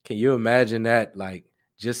 can you imagine that? Like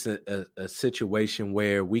just a situation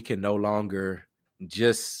where we can no longer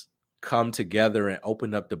just come together and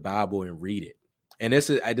open up the Bible and read it. And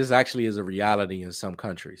this actually is a reality in some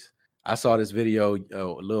countries. I saw this video a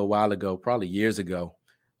little while ago, probably years ago,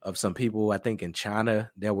 of some people, I think in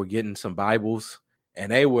China, that were getting some Bibles,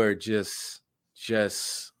 and they were just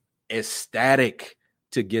ecstatic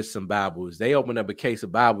to get some Bibles. They opened up a case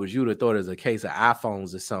of Bibles. You'd have thought it was a case of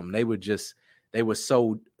iPhones or something. They were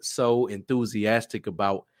so enthusiastic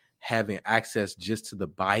about having access just to the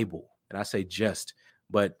Bible. And I say just,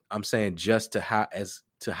 but I'm saying just to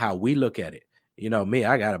how we look at it. You know me,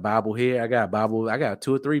 I got a Bible here. I got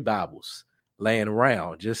 2 or 3 Bibles laying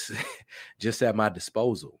around just at my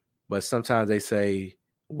disposal. But sometimes they say,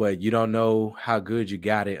 well, you don't know how good you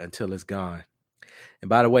got it until it's gone. And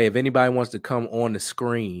by the way, if anybody wants to come on the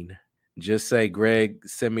screen, just say, Greg,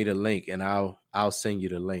 send me the link, and I'll send you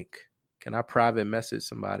the link. Can I private message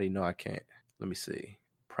somebody? No, I can't. Let me see.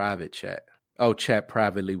 Private chat. Oh, chat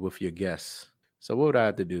privately with your guests. So what would I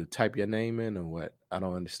have to do? Type your name in or what? I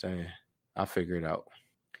don't understand. I'll figure it out.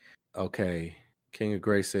 Okay. King of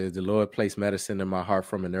Grace says, the Lord placed medicine in my heart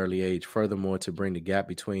from an early age. Furthermore, to bring the gap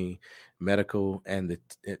between medical and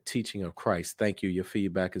the teaching of Christ. Thank you. Your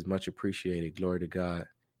feedback is much appreciated. Glory to God.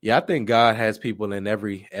 Yeah, I think God has people in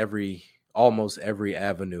almost every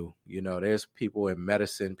avenue. There's people in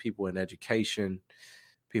medicine, people in education,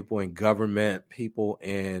 people in government, people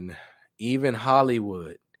in even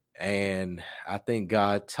Hollywood. And I think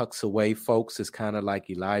God tucks away folks. It's kind of like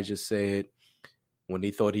Elijah said when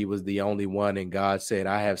he thought he was the only one, and God said,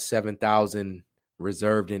 I have 7,000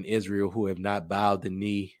 reserved in Israel who have not bowed the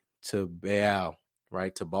knee to Baal,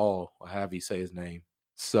 right? To Baal, or however you say his name.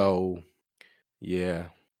 So, yeah.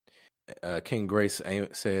 King Grace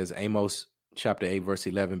says, Amos chapter 8, verse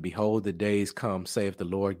 11, behold, the days come, saith the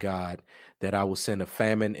Lord God, that I will send a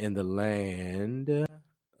famine in the land.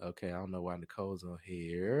 Okay, I don't know why Nicole's on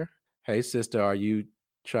here. Hey, sister, are you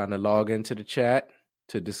trying to log into the chat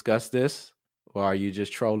to discuss this? Or are you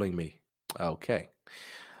just trolling me? Okay.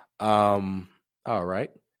 All right.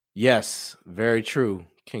 Yes, very true.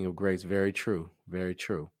 King of Grace, very true. Very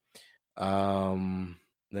true. Let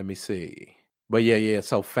me see. But yeah.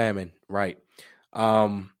 So famine, right.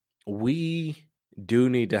 We do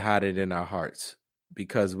need to hide it in our hearts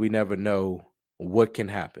because we never know what can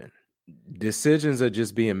happen. Decisions are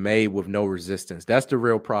just being made with no resistance. That's the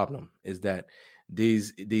real problem, is that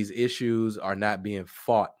these issues are not being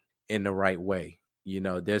fought in the right way.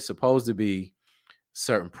 There's supposed to be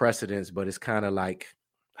certain precedents, but it's kind of like,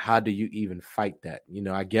 how do you even fight that?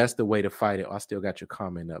 I guess the way to fight it, I still got your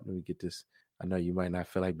comment up. Let me get this. I know you might not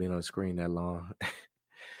feel like being on the screen that long,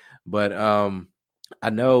 but I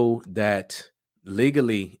know that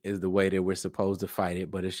legally is the way that we're supposed to fight it,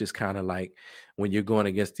 but it's just kind of like when you're going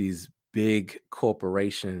against these big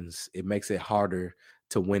corporations, it makes it harder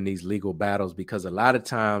to win these legal battles, because a lot of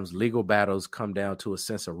times legal battles come down to a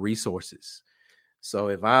sense of resources. So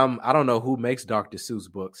if I don't know who makes Dr.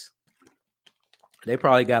 Seuss books. They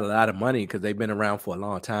probably got a lot of money because they've been around for a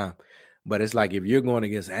long time. But it's like, if you're going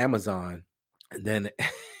against Amazon, then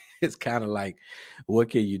it's kind of like, what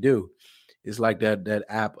can you do? It's like that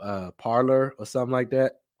app, Parler or something like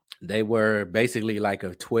that. They were basically like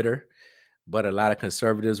a Twitter, but a lot of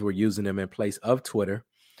conservatives were using them in place of Twitter.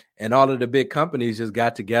 And all of the big companies just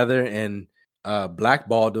got together and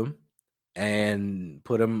blackballed them and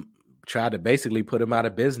tried to basically put them out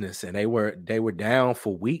of business. And they were down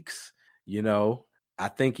for weeks. I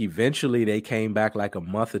think eventually they came back like a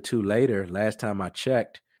month or 2 later, last time I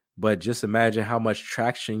checked. But just imagine how much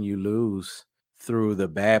traction you lose through the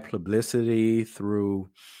bad publicity, through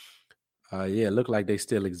it looked like they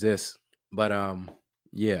still exist. But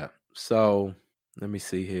yeah. So let me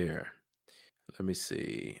see here. Let me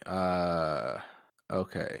see.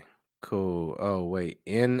 Okay. Cool. Oh, wait.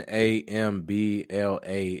 NAMBLA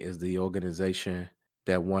is the organization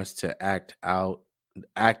that wants to act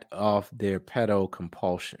off their pedo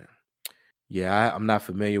compulsion. Yeah, I'm not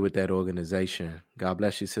familiar with that organization. God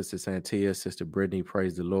bless you, Sister Santia, Sister Brittany.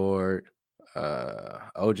 Praise the Lord.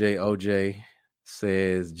 OJ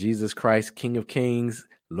says, Jesus Christ, King of Kings,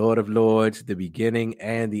 Lord of Lords, the beginning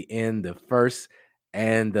and the end, the first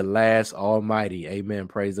and the last, Almighty. Amen.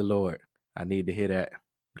 Praise the Lord. I need to hear that.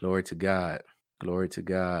 Glory to God. Glory to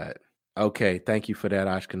God. Okay, thank you for that,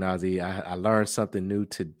 Ashkenazi. I learned something new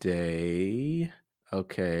today.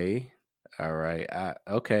 Okay. All right.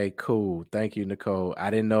 Okay, cool. Thank you, Nicole. I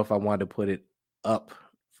didn't know if I wanted to put it up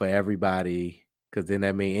for everybody, because then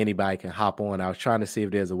that means anybody can hop on. I was trying to see if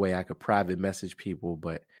there's a way I could private message people,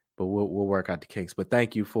 but we'll work out the kinks. But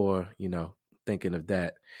thank you for, thinking of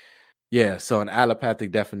that. Yeah, so an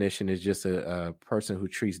allopathic definition is just a person who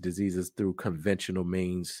treats diseases through conventional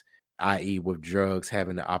means, i.e., with drugs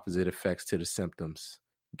having the opposite effects to the symptoms.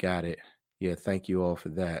 Got it. Yeah, thank you all for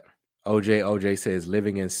that. OJ says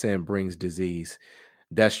living in sin brings disease.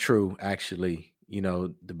 That's true, actually.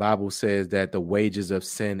 The Bible says that the wages of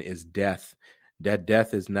sin is death. That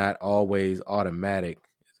death is not always automatic.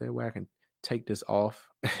 Is there a way I can take this off?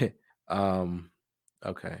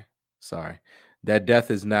 Okay. Sorry. That death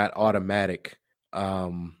is not automatic.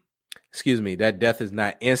 That death is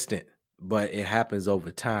not instant, but it happens over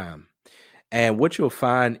time. And what you'll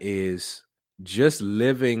find is just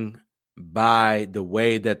living by the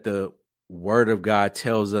way that the Word of God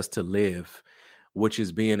tells us to live, which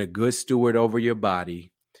is being a good steward over your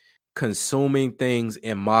body, consuming things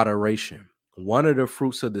in moderation. One of the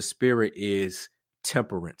fruits of the Spirit is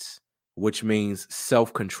temperance, which means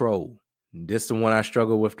self-control. This is the one I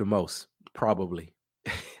struggle with the most, probably.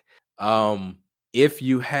 If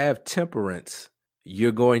you have temperance,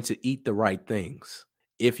 you're going to eat the right things.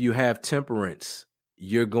 If you have temperance,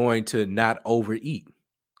 you're going to not overeat.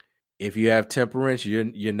 If you have temperance,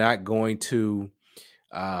 you're not going to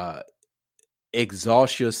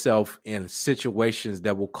exhaust yourself in situations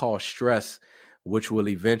that will cause stress, which will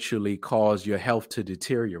eventually cause your health to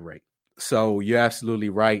deteriorate. So you're absolutely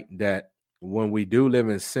right that when we do live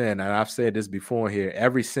in sin, and I've said this before here,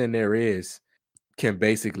 every sin there is can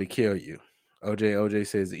basically kill you. OJ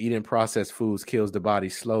says eating processed foods kills the body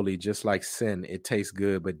slowly, just like sin. It tastes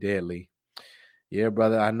good but deadly. Yeah,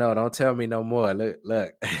 brother, I know. Don't tell me no more.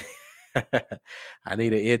 Look. I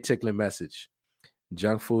need an ear-tickling message.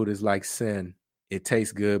 Junk food is like sin. It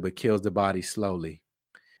tastes good but kills the body slowly.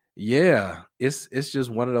 Yeah, it's just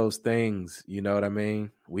one of those things, you know what I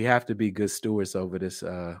mean? We have to be good stewards over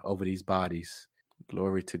these bodies.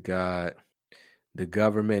 Glory to God. The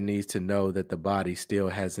government needs to know that the body still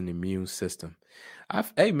has an immune system.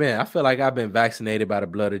 Amen. I feel like I've been vaccinated by the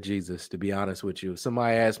blood of Jesus, to be honest with you. If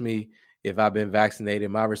somebody asks me if I've been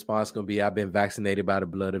vaccinated, my response is going to be, I've been vaccinated by the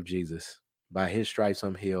blood of Jesus. By his stripes,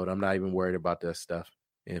 I'm healed. I'm not even worried about that stuff.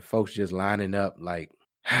 And folks just lining up like,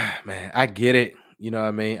 man, I get it. You know what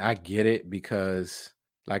I mean? I get it because,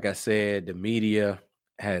 like I said, the media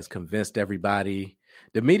has convinced everybody.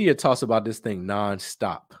 The media talks about this thing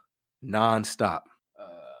nonstop. I'm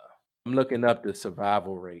looking up the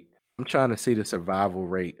survival rate. I'm trying to see the survival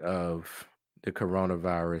rate of the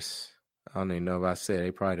coronavirus. I don't even know if I said.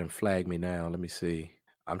 They probably didn't flag me now. Let me see.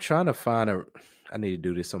 I'm trying to find I need to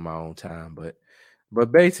do this on my own time,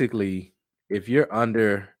 but basically, if you're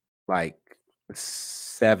under like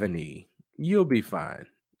 70, you'll be fine.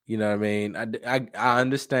 You know what I mean? I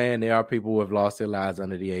understand there are people who have lost their lives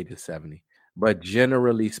under the age of 70, but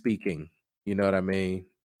generally speaking, you know what I mean?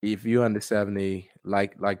 If you're under 70,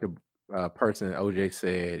 like the person OJ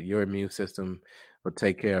said, your immune system will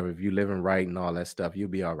take care of it. If you living right and all that stuff, you'll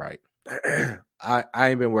be all right. I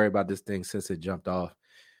ain't been worried about this thing since it jumped off.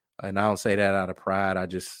 And I don't say that out of pride. I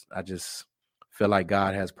just feel like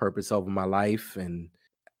God has purpose over my life and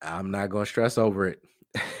I'm not going to stress over it.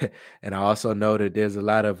 And I also know that there's a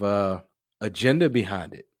lot of agenda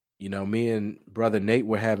behind it. You know, me and Brother Nate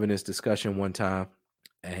were having this discussion one time,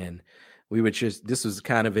 and this was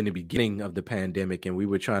kind of in the beginning of the pandemic, and we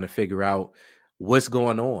were trying to figure out what's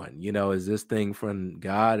going on. You know, is this thing from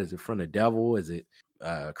God? Is it from the devil? Is it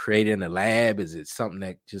created in a lab? Is it something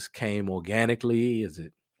that just came organically? Is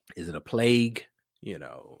it a plague? You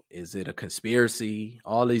know, is it a conspiracy?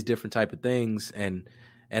 All these different type of things. And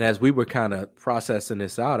as we were kind of processing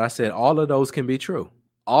this out, I said, all of those can be true.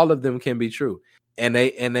 All of them can be true. And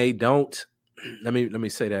they don't, let me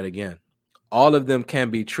say that again. All of them can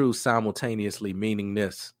be true simultaneously, meaning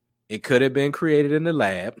this. It could have been created in the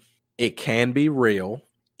lab. It can be real.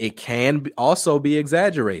 It can also be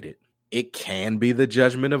exaggerated. It can be the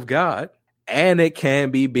judgment of God. And it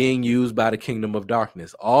can be being used by the kingdom of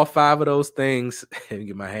darkness. All five of those things, let me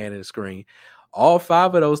get my hand in the screen. All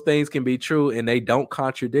five of those things can be true and they don't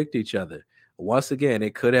contradict each other. Once again,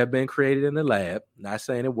 it could have been created in the lab. Not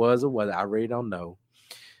saying it was or was. I really don't know,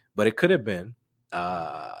 but it could have been.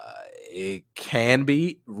 It can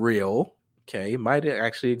be real. Okay, it might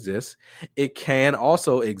actually exist. It can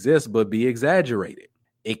also exist, but be exaggerated.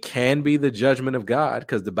 It can be the judgment of God,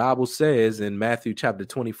 because the Bible says in Matthew chapter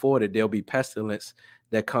 24 that there'll be pestilence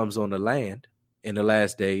that comes on the land in the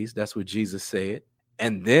last days. That's what Jesus said.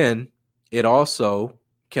 And then it also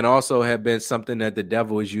can also have been something that the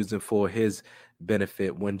devil is using for his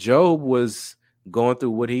benefit. When Job was going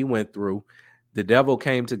through what he went through, the devil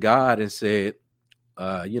came to God and said,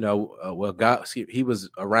 well, God, he was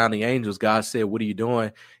around the angels. God said, "What are you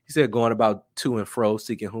doing?" He said, "Going about to and fro,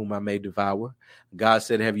 seeking whom I may devour." God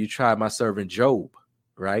said, "Have you tried my servant Job?"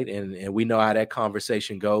 Right. And we know how that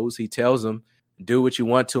conversation goes. He tells him, "Do what you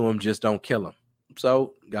want to him, just don't kill him."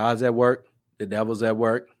 So God's at work. The devil's at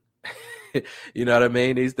work. You know what I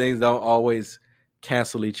mean? These things don't always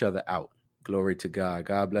cancel each other out. Glory to God.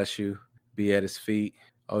 God bless you. Be at his feet.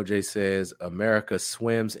 OJ says, America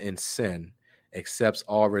swims in sin, accepts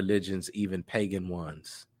all religions, even pagan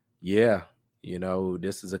ones. Yeah,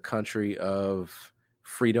 this is a country of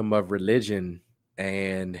freedom of religion.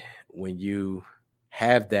 And when you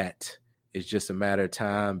have that, it's just a matter of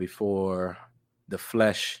time before the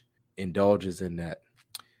flesh indulges in that.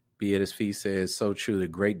 Be at his feet says, so true, the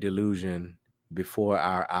great delusion before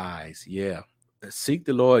our eyes. Yeah. Seek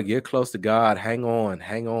the Lord, get close to God. Hang on.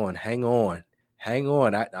 I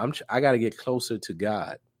got to get closer to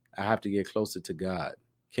God. I have to get closer to God.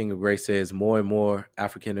 King of Grace says, more and more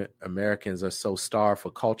African Americans are so starved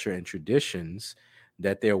for culture and traditions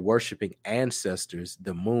that they're worshiping ancestors,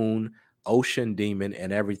 the moon, ocean demon,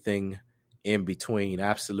 and everything in between.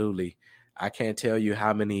 Absolutely. I can't tell you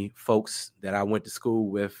how many folks that I went to school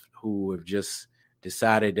with who have just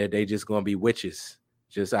decided that they just going to be witches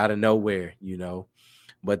just out of nowhere,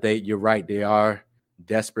 But you're right. They are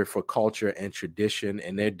desperate for culture and tradition,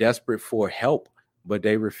 and they're desperate for help, but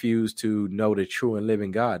they refuse to know the true and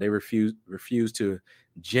living God. They refuse to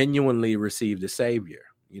genuinely receive the Savior.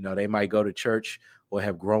 They might go to church or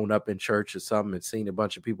have grown up in church or something and seen a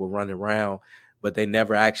bunch of people running around, but they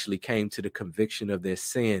never actually came to the conviction of their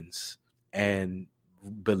sins and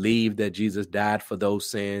believed that Jesus died for those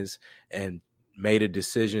sins and made a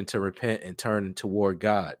decision to repent and turn toward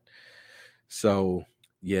God. So,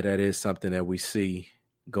 yeah, that is something that we see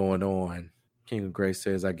going on. King of Grace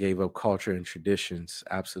says, I gave up culture and traditions.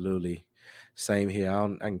 Absolutely. Same here. I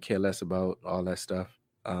can care less about all that stuff.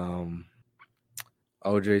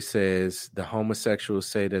 OJ says, the homosexuals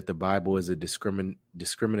say that the Bible is a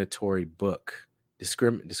discriminatory book.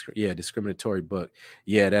 Discriminatory book.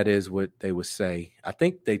 Yeah, that is what they would say. I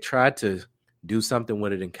think they tried to do something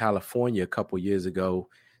with it in California a couple years ago.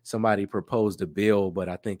 Somebody proposed a bill, but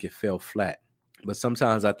I think it fell flat. But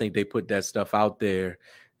sometimes I think they put that stuff out there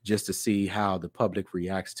just to see how the public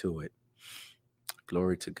reacts to it.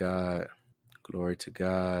 Glory to God. Glory to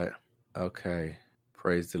God. Okay.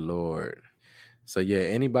 Praise the Lord. So yeah,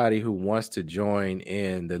 anybody who wants to join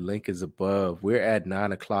in, the link is above. We're at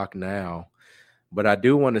 9:00 now. But I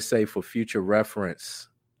do want to say, for future reference,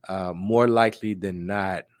 more likely than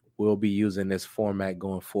not, we'll be using this format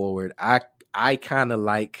going forward. I kind of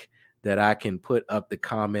like that I can put up the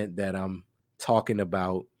comment that I'm talking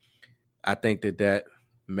about. I think that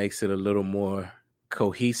makes it a little more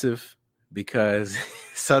cohesive, because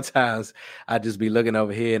sometimes I just be looking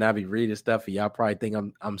over here and I be reading stuff and y'all probably think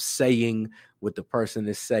I'm saying what the person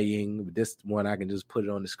is saying. This one, I can just put it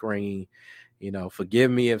on the screen.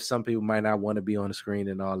 Forgive me if some people might not want to be on the screen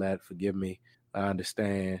and all that. Forgive me. I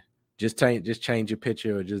understand. Just change your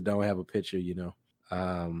picture, or just don't have a picture,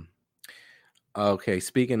 Okay,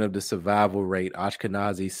 speaking of the survival rate,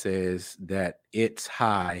 Ashkenazi says that it's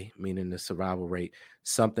high, meaning the survival rate,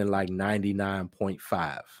 something like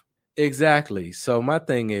 99.5. Exactly. So my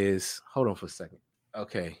thing is, hold on for a second.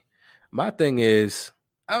 Okay. My thing is,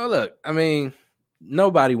 look, I mean,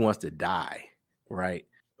 nobody wants to die, right?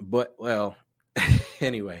 But, well,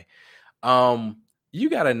 anyway, you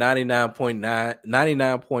got a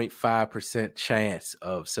 99.5% chance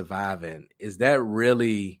of surviving. Is that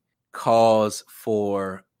really cause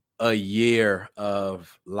for a year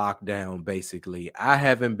of lockdown? Basically, I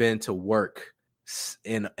haven't been to work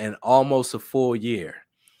in almost a full year.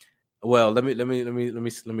 Well, let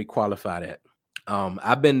me qualify that.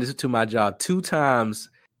 I've been to my job 2 times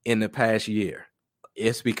in the past year.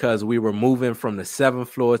 It's because we were moving from the 7th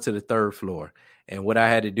floor to the 3rd floor. And what I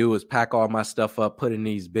had to do was pack all my stuff up, put in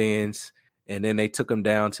these bins, and then they took them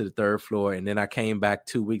down to the 3rd floor. And then I came back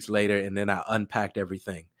 2 weeks later, and then I unpacked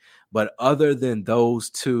everything. But other than those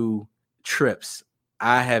 2 trips,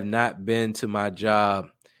 I have not been to my job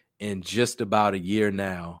in just about a year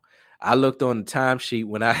now. I looked on the timesheet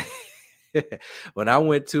when I when I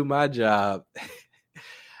went to my job.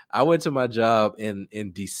 I went to my job in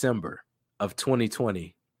December of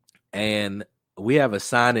 2020, and we have a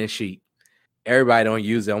sign-in sheet. Everybody don't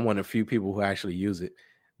use it. I'm one of the few people who actually use it.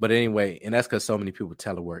 But anyway, and that's because so many people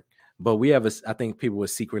telework. But we have I think people were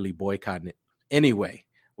secretly boycotting it. Anyway,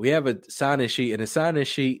 we have a sign-in sheet, and the sign-in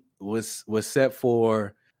sheet was set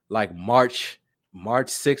for like March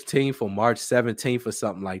 16th or March 17th or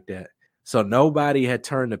something like that. So nobody had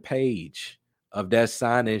turned the page of that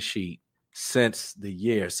sign-in sheet since the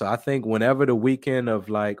year. So I think whenever the weekend of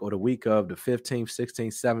or the week of the 15th,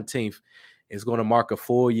 16th, 17th is going to mark a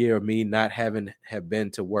full year of me not having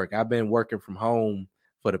been to work. I've been working from home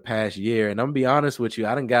for the past year, and I'm gonna be honest with you,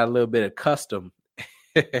 I done got a little bit accustomed.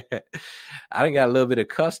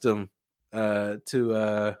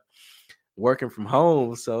 To working from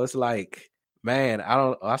home. So it's like, man,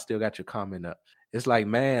 I still got your comment up. It's like,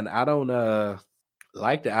 man, I don't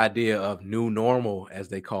like the idea of new normal, as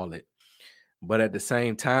they call it. But at the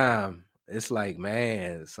same time, it's like,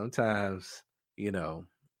 man, sometimes,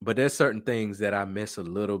 but there's certain things that I miss a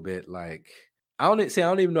little bit. Like, I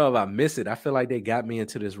don't even know if I miss it. I feel like they got me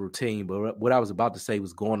into this routine. But what I was about to say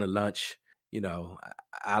was going to lunch.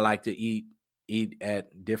 I like to eat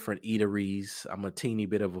at different eateries. I'm a teeny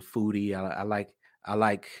bit of a foodie. I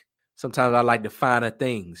like sometimes I like the finer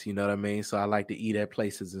things, you know what I mean? So I like to eat at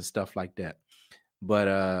places and stuff like that. But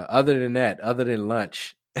other than that, other than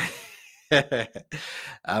lunch,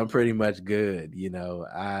 I'm pretty much good.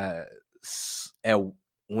 When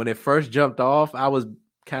it first jumped off, I was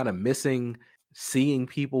kind of missing seeing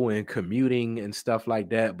people and commuting and stuff like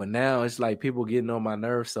that. But now it's like people getting on my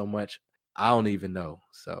nerves so much, I don't even know.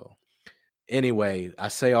 So anyway, I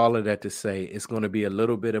say all of that to say it's going to be a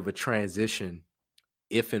little bit of a transition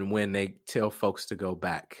if and when they tell folks to go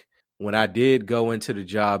back. When I did go into the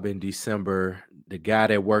job in December, the guy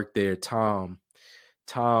that worked there, Tom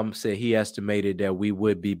said he estimated that we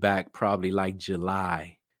would be back probably like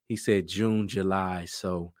July. He said June, July.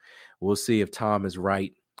 So we'll see if Tom is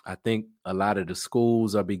right. I think a lot of the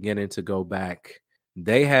schools are beginning to go back.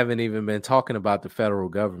 They haven't even been talking about the federal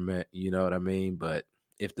government, you know what I mean? But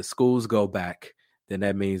if the schools go back, then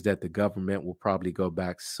that means that the government will probably go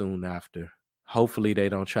back soon after. Hopefully they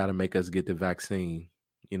don't try to make us get the vaccine,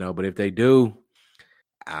 but if they do,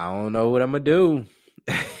 I don't know what I'm going to do.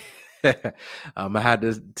 I'm gonna have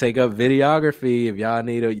to take up videography. If y'all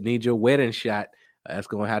need your wedding shot, that's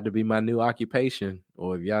gonna have to be my new occupation.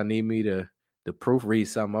 Or if y'all need me to proofread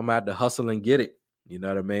something, I'm gonna have to hustle and get it. You know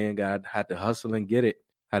what I mean? God had to hustle and get it.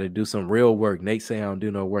 Had to do some real work. Nate say I don't do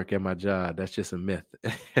no work at my job. That's just a myth.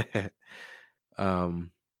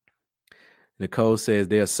 Nicole says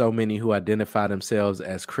there are so many who identify themselves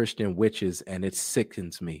as Christian witches, and it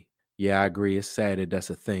sickens me. Yeah, I agree. It's sad that that's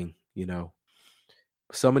a thing.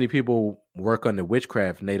 So many people work on the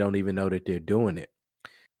witchcraft and they don't even know that they're doing it.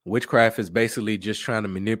 Witchcraft is basically just trying to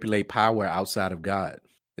manipulate power outside of God.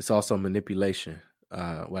 It's also manipulation.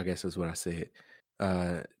 Well, I guess that's what I said.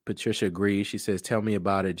 Patricia agrees. She says, tell me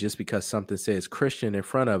about it. Just because something says Christian in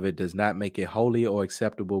front of it does not make it holy or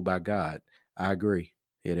acceptable by God. I agree.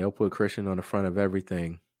 Yeah, they'll put Christian on the front of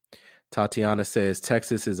everything. Tatiana says,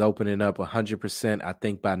 Texas is opening up 100%, I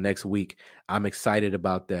think, by next week. I'm excited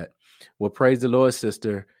about that. Well, praise the Lord,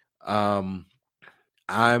 sister. I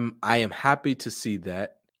am happy to see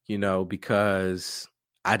that, because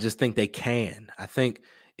I just think they can. I think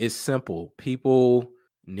it's simple. People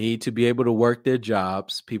need to be able to work their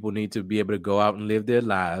jobs. People need to be able to go out and live their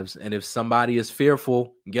lives. And if somebody is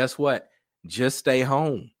fearful, guess what? Just stay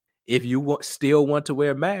home. If you still want to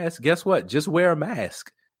wear a mask, guess what? Just wear a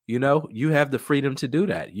mask. You have the freedom to do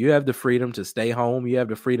that. You have the freedom to stay home. You have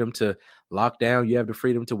the freedom to lock down. You have the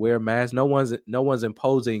freedom to wear a mask. No one's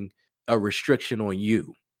imposing a restriction on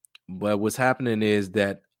you. But what's happening is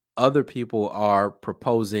that other people are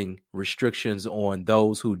proposing restrictions on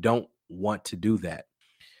those who don't want to do that.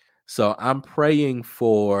 So I'm praying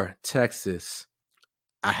for Texas.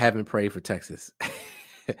 I haven't prayed for Texas,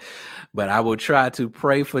 but I will try to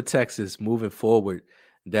pray for Texas moving forward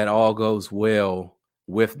that all goes well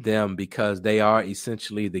with them, because they are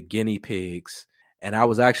essentially the guinea pigs. And I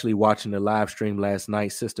was actually watching the live stream last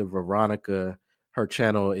night. Sister Veronica, her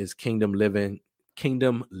channel is Kingdom Living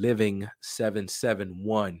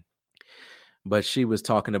 771. But she was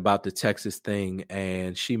talking about the Texas thing,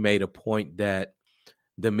 and she made a point that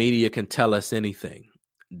the media can tell us anything.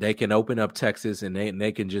 They can open up Texas and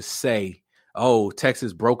they can just say, oh,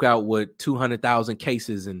 Texas broke out with 200,000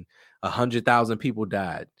 cases and 100,000 people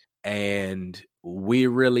died. And we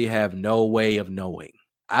really have no way of knowing.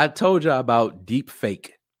 I told you about deep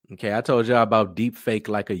fake. Okay, I told y'all about deep fake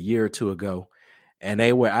like a year or two ago, and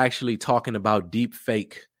they were actually talking about deep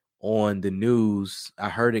fake on the news. I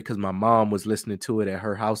heard it because my mom was listening to it at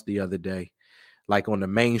her house the other day. Like on the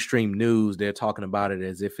mainstream news, they're talking about it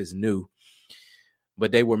as if it's new.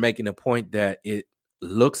 But they were making a point that it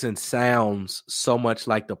looks and sounds so much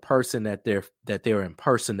like the person that they're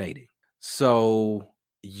impersonating. So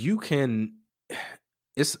you can,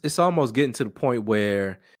 it's almost getting to the point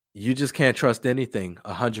where you just can't trust anything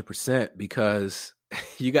 100% because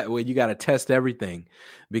you got to test everything,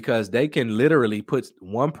 because they can literally put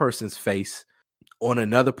one person's face on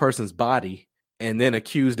another person's body and then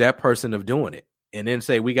accuse that person of doing it and then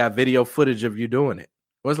say, we got video footage of you doing it.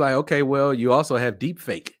 Well, it's like, okay, well, you also have deep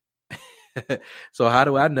fake. So how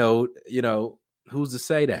do I know, who's to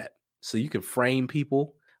say that? So you can frame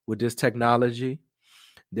people with this technology.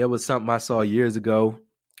 There was something I saw years ago,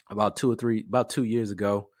 about 2 years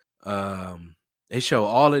ago. They show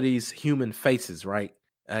all of these human faces, right?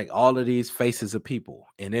 Like all of these faces of people.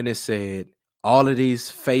 And then it said, all of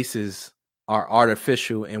these faces are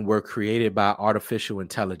artificial and were created by artificial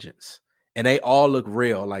intelligence. And they all look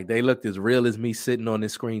real. Like they looked as real as me sitting on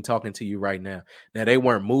this screen talking to you right now. Now they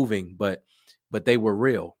weren't moving, but they were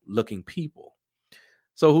real looking people.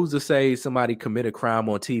 So who's to say somebody committed a crime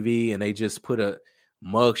on TV and they just put a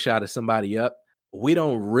mugshot of somebody up? We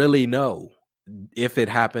don't really know if it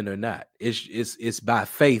happened or not. It's by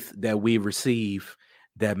faith that we receive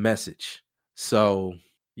that message. So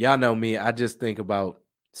y'all know me. I just think about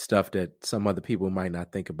stuff that some other people might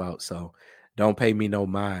not think about. So don't pay me no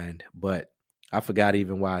mind. But I forgot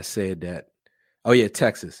even why I said that. Oh yeah,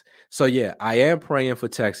 Texas. So yeah, I am praying for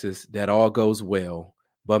Texas that all goes well.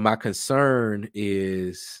 But my concern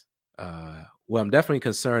is, I'm definitely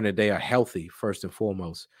concerned that they are healthy first and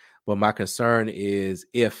foremost. But my concern is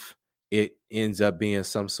if it ends up being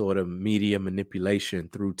some sort of media manipulation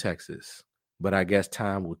through Texas. But I guess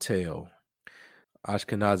time will tell.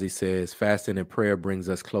 Ashkenazi says, fasting and prayer brings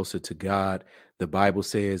us closer to God. The Bible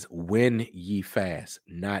says, when ye fast,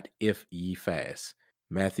 not if ye fast.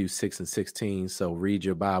 Matthew 6:16. So read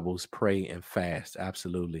your Bibles, pray and fast.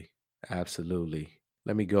 Absolutely. Absolutely.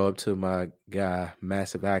 Let me go up to my guy,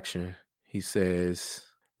 Massive Action. He says,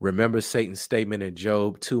 remember Satan's statement in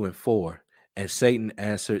Job 2:4. And Satan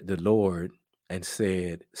answered the Lord and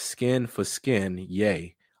said, skin for skin,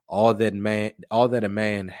 yea, all that a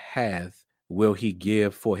man hath will he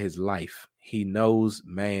give for his life. He knows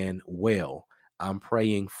man well. I'm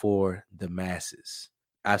praying for the masses.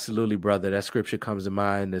 Absolutely, brother. That scripture comes to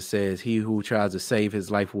mind that says, he who tries to save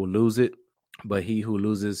his life will lose it, but he who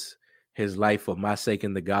loses his life for my sake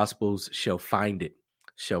in the gospels shall find it.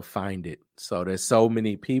 So there's so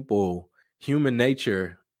many people, human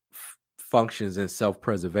nature functions in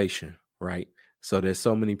self-preservation, right? So there's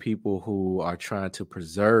so many people who are trying to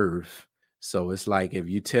preserve. So it's like if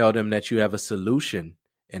you tell them that you have a solution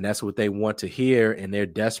and that's what they want to hear and they're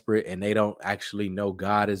desperate and they don't actually know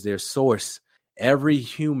God as their source. Every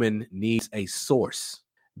human needs a source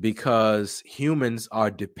because humans are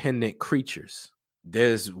dependent creatures.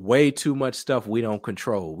 There's way too much stuff we don't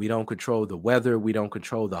control. We don't control the weather. We don't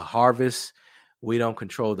control the harvest. We don't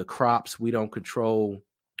control the crops. We don't control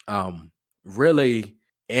really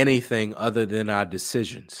anything other than our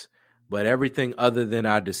decisions. But everything other than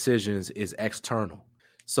our decisions is external.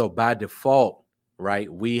 So by default,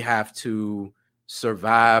 right, we have to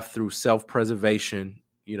survive through self-preservation,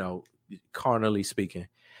 carnally speaking,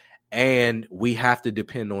 and we have to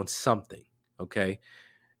depend on something. Okay.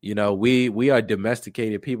 We are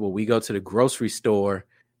domesticated people. We go to the grocery store,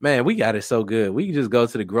 man, we got it so good. We can just go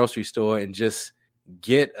to the grocery store and just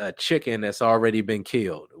get a chicken that's already been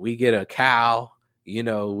killed. We get a cow,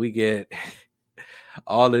 we get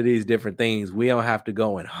all of these different things. We don't have to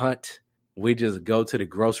go and hunt. We just go to the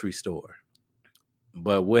grocery store.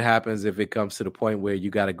 But what happens if it comes to the point where you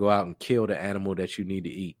got to go out and kill the animal that you need to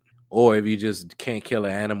eat? Or if you just can't kill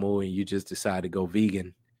an animal and you just decide to go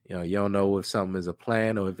vegan, you don't know if something is a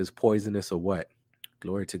plant or if it's poisonous or what.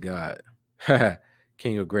 Glory to God.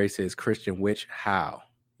 King of Grace says, Christian witch, how?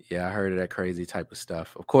 Yeah, I heard of that crazy type of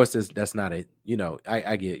stuff. Of course, that's not a,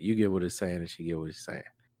 I get, you get what it's saying and she get what it's saying.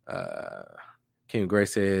 King of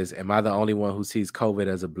Grace says, am I the only one who sees COVID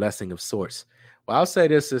as a blessing of sorts? Well, I'll say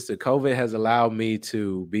this, sister. COVID has allowed me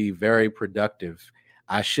to be very productive.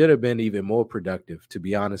 I should have been even more productive, to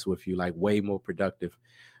be honest with you, like way more productive.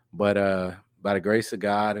 But by the grace of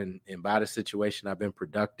God and by the situation, I've been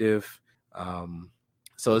productive.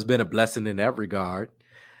 So it's been a blessing in that regard.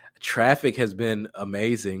 Traffic has been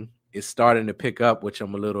amazing. It's starting to pick up, which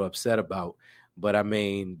I'm a little upset about. But I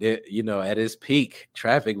mean, at its peak,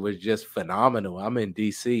 traffic was just phenomenal. I'm in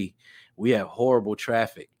DC. We have horrible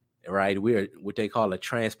traffic. right? We're what they call a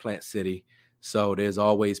transplant city. So there's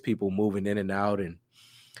always people moving in and out, and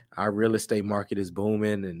our real estate market is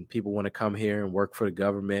booming, and people want to come here and work for the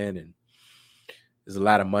government, and there's a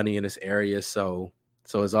lot of money in this area. So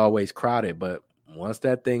it's always crowded. But once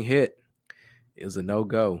that thing hit, it was a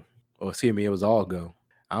no-go. Or excuse me, it was all go.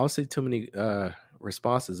 I don't see too many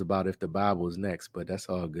responses about if the Bible is next, but that's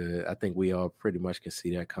all good. I think we all pretty much can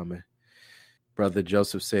see that coming. Brother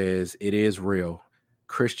Joseph says it is real.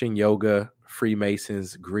 Christian yoga,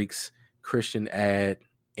 Freemasons, Greeks, Christian add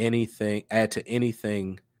to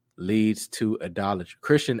anything leads to idolatry.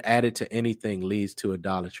 Christian added to anything leads to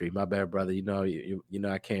idolatry. My bad, brother. You know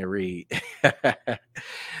I can't read.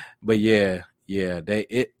 But yeah,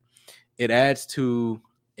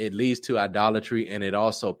 it leads to idolatry, and it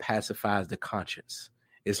also pacifies the conscience.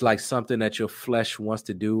 It's like something that your flesh wants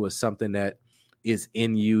to do, or something that is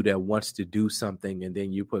in you that wants to do something, and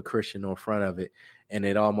then you put Christian on front of it, and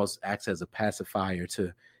it almost acts as a pacifier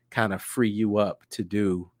to kind of free you up to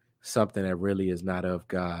do something that really is not of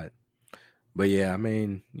God. But yeah, I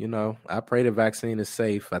mean, I pray the vaccine is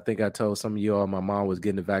safe. I think I told some of you all my mom was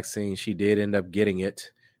getting the vaccine. She did end up getting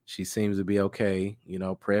it. She seems to be okay.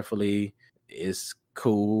 Prayerfully, it's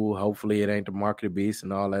cool. Hopefully it ain't the mark of the beast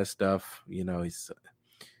and all that stuff. You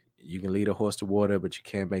can lead a horse to water, but you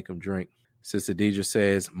can't make him drink. Sister Deidre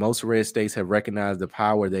says, most red states have recognized the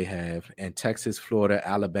power they have, and Texas, Florida,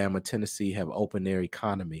 Alabama, Tennessee have opened their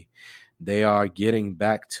economy. They are getting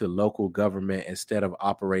back to local government instead of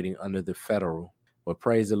operating under the federal. Well,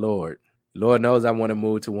 praise the Lord. Lord knows I want to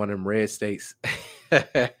move to one of them red states.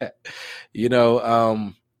 I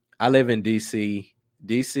live in D.C.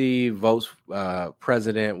 D.C. votes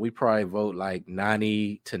president. We probably vote like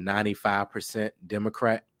 90 to 95%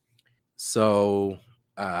 Democrat. So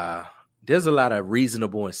there's a lot of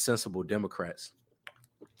reasonable and sensible Democrats.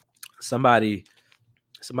 Somebody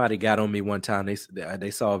got on me one time.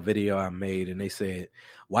 They saw a video I made, and they said,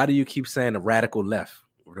 "Why do you keep saying the radical left?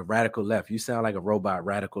 Or the radical left? You sound like a robot,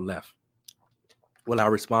 radical left." Well, I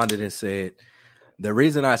responded and said, the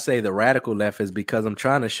reason I say the radical left is because I'm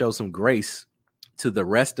trying to show some grace to the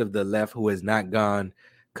rest of the left who has not gone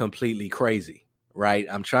completely crazy, right?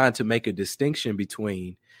 I'm trying to make a distinction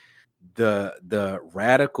between the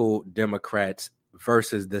radical Democrats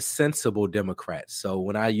versus the sensible Democrats. So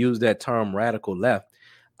when I use that term radical left,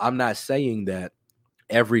 I'm not saying that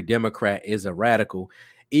every Democrat is a radical,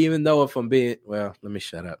 even though let me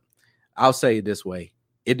shut up. I'll say it this way.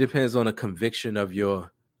 It depends on the conviction of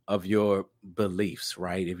your beliefs,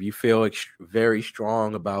 right? If you feel very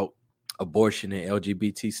strong about abortion and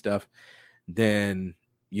LGBT stuff, then,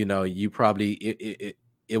 you probably,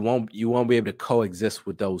 you won't be able to coexist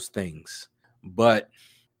with those things. But,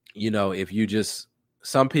 if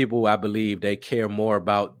some people, I believe they care more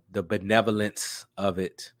about the benevolence of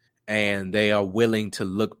it, and they are willing to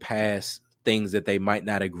look past things that they might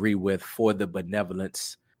not agree with for the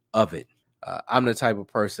benevolence of it. I'm the type of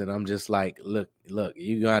person, I'm just like, look,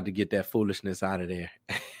 you're gonna have to get that foolishness out of there.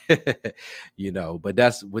 But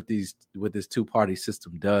that's what this two-party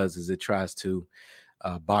system does, is it tries to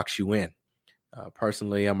box you in.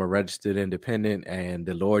 Personally, I'm a registered independent, and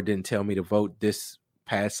the Lord didn't tell me to vote this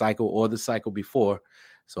past cycle or the cycle before,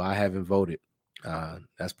 so I haven't voted.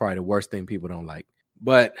 That's probably the worst thing people don't like.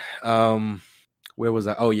 But where was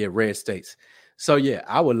I? Oh yeah, red states. So yeah,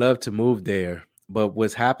 I would love to move there, but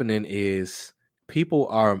what's happening is people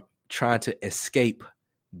are trying to escape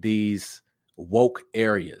these woke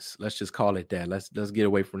areas. Let's just call it that. Let's get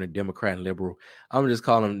away from the Democrat and liberal. I'm just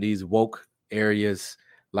calling them these woke areas,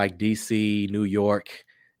 like DC, New York,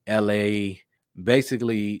 LA,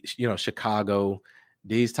 basically, Chicago,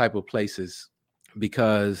 these type of places,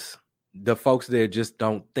 because the folks there just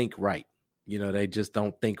don't think right. They just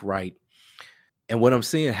don't think right. And what I'm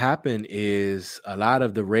seeing happen is a lot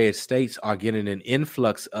of the red states are getting an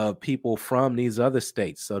influx of people from these other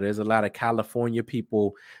states. So there's a lot of California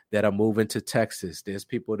people that are moving to Texas. There's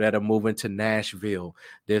people that are moving to Nashville.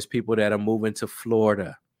 There's people that are moving to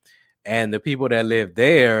Florida. And the people that live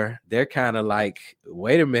there, they're kind of like,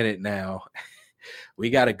 wait a minute now. We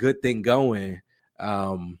got a good thing going.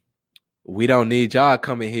 We don't need y'all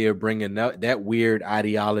coming here bringing that weird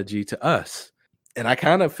ideology to us. And I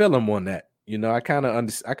kind of feel them on that. I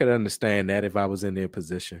could understand that if I was in their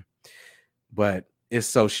position. But it's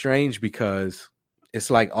so strange because it's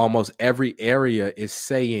like almost every area is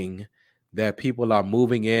saying that people are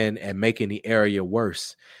moving in and making the area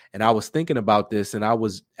worse. And I was thinking about this, and I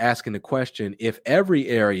was asking the question, if every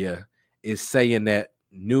area is saying that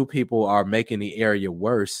new people are making the area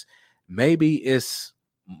worse, maybe it's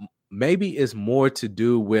more to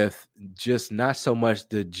do with just not so much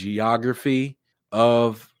the geography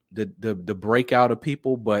of the breakout of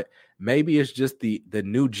people, but maybe it's just the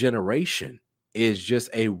new generation is just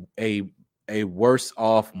a worse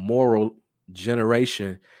off moral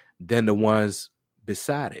generation than the ones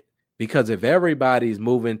beside it. Because if everybody's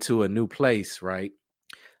moving to a new place, right,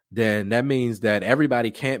 then that means that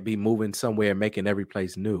everybody can't be moving somewhere and making every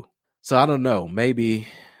place new. So I don't know. Maybe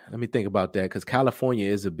let me think about that, because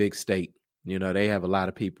California is a big state. You know, they have a lot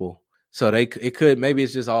of people. So it could, maybe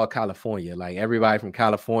it's just all California. Like everybody from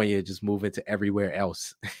California just move into everywhere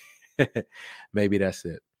else. Maybe that's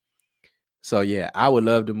it. So yeah, I would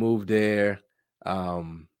love to move there.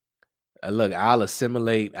 Um, Look, I'll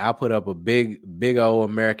assimilate. I'll put up a big old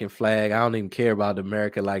American flag. I don't even care about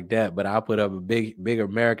America like that, but I'll put up a big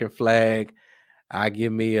American flag. I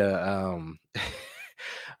give me some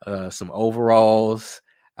overalls.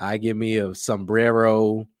 I give me a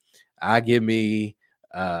sombrero. I give me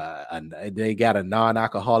they got a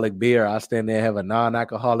non-alcoholic beer. I'll stand there and have a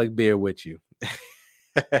non-alcoholic beer with you.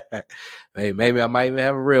 Hey, maybe I might even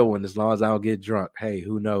have a real one as long as I don't get drunk. Hey,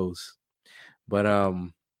 who knows?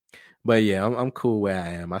 But yeah, I'm cool where I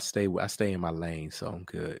am. I stay in my lane, so I'm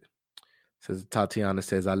good. Says Tatiana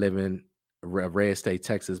says I live in Red State,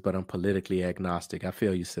 Texas, but I'm politically agnostic. I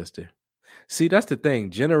feel you, sister. See, that's the thing.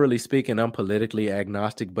 Generally speaking, I'm politically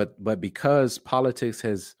agnostic, but because politics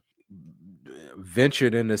has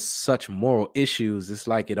ventured into such moral issues, it's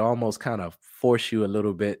like it almost kind of force you a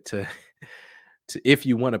little bit to if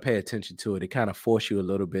you want to pay attention to it, it kind of force you a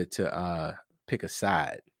little bit to pick a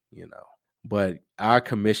side, you know. But our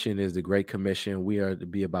commission is the Great Commission. We are to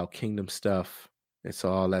be about kingdom stuff. It's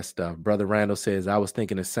all that stuff. Brother Randall says, I was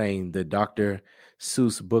thinking the same. The Dr.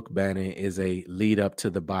 Seuss book banning is a lead up to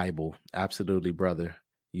the Bible. Absolutely, brother.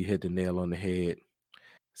 You hit the nail on the head.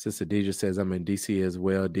 Sister Deidre says, I'm in DC as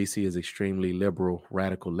well. DC is extremely liberal,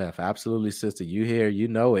 radical left. Absolutely, sister. You hear, you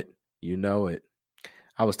know it. You know it.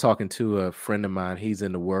 I was talking to a friend of mine. He's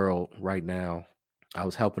in the world right now. I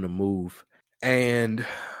was helping him move. And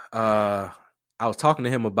I was talking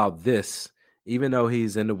to him about this, even though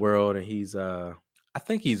he's in the world and he's I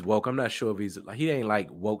think he's woke. I'm not sure if he ain't like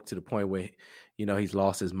woke to the point where, you know, he's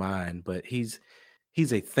lost his mind, but he's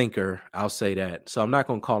a thinker. I'll say that. So I'm not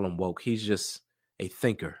going to call him woke. He's just a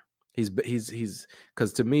thinker. He's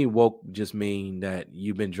because to me, woke just mean that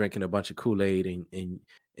you've been drinking a bunch of Kool-Aid and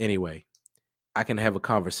anyway, I can have a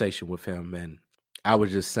conversation with him. And I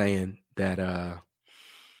was just saying that,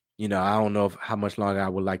 you know, I don't know how much longer I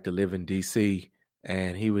would like to live in DC.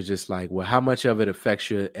 And he was just like, well, how much of it affects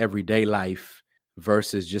your everyday life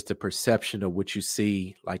versus just the perception of what you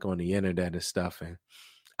see like on the internet and stuff. And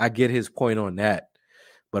I get his point on that.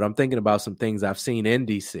 But I'm thinking about some things I've seen in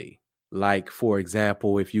DC. Like, for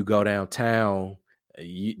example, if you go downtown,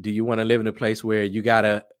 do you want to live in a place where you got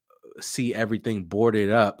to see everything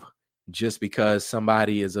boarded up just because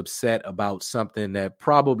somebody is upset about something that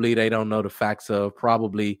probably they don't know the facts of,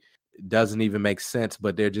 probably doesn't even make sense,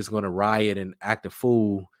 but they're just going to riot and act a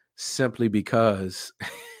fool simply because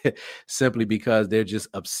they're just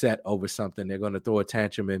upset over something. They're going to throw a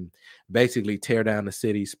tantrum and basically tear down the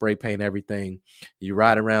city, spray paint everything. You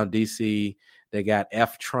ride around DC, they got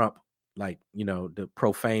F Trump, like, you know, the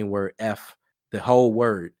profane word F, the whole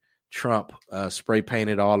word Trump, spray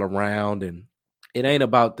painted all around. And it ain't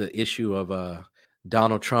about the issue of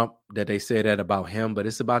Donald Trump that they say that about him, but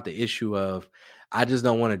it's about the issue of, I just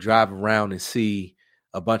don't want to drive around and see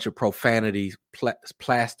a bunch of profanity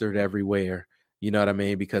plastered everywhere. You know what I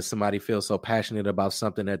mean? Because somebody feels so passionate about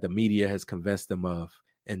something that the media has convinced them of.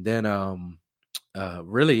 And then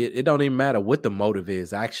really, it don't even matter what the motive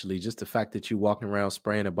is, actually, just the fact that you're walking around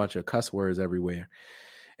spraying a bunch of cuss words everywhere.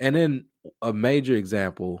 And then a major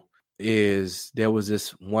example is there was this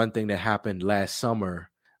one thing that happened last summer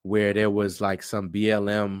where there was like some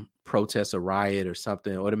BLM protest or riot or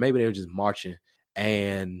something, or maybe they were just marching.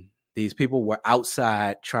 And these people were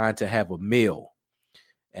outside trying to have a meal.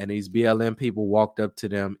 And these BLM people walked up to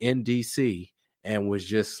them in DC and was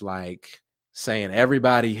just like saying,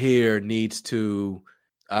 everybody here needs to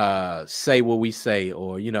say what we say,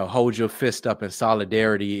 or, you know, hold your fist up in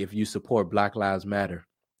solidarity if you support Black Lives Matter.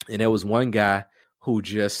 And there was one guy who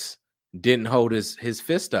just didn't hold his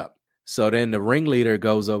fist up. So then the ringleader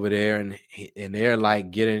goes over there and they're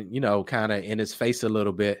like getting, you know, kind of in his face a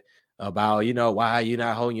little bit about, you know, why you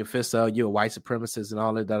not holding your fist up? You're a white supremacist and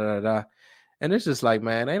all that, da, da, da, da. And it's just like,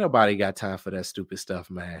 man, ain't nobody got time for that stupid stuff,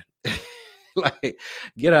 man. Like,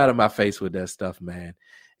 get out of my face with that stuff, man.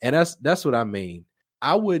 And that's what I mean.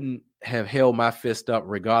 I wouldn't have held my fist up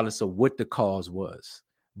regardless of what the cause was,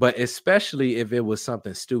 but especially if it was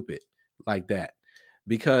something stupid like that.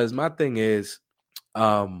 Because my thing is,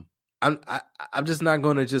 I'm just not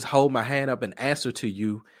going to just hold my hand up and answer to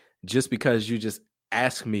you just because you just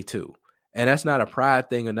ask me to. And that's not a pride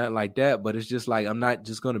thing or nothing like that, but it's just like, I'm not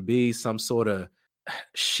just going to be some sort of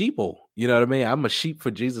sheeple. You know what I mean? I'm a sheep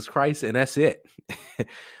for Jesus Christ, and that's it.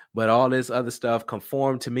 But all this other stuff,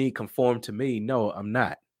 conform to me, conform to me. No, I'm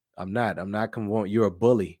not. I'm not conform. You're a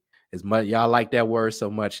bully. As much y'all like that word so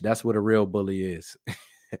much, that's what a real bully is.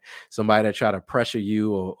 Somebody that try to pressure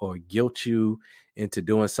you or guilt you into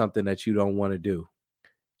doing something that you don't want to do.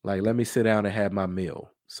 Like, let me sit down and have my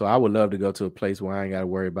meal. So I would love to go to a place where I ain't got to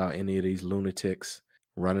worry about any of these lunatics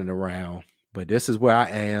running around. But this is where I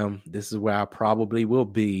am. This is where I probably will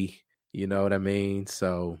be. You know what I mean?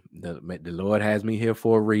 So the Lord has me here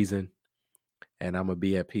for a reason, and I'm going to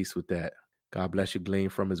be at peace with that. God bless you, glean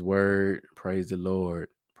from his word. Praise the Lord.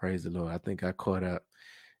 Praise the Lord. I think I caught up.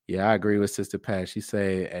 Yeah, I agree with Sister Pat. She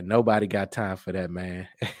said, and nobody got time for that, man.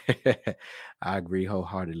 I agree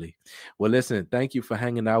wholeheartedly. Well, listen, thank you for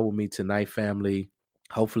hanging out with me tonight, family.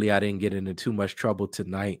 Hopefully I didn't get into too much trouble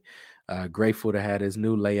tonight. Grateful to have this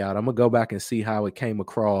new layout. I'm going to go back and see how it came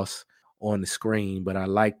across on the screen, but I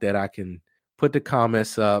like that I can put the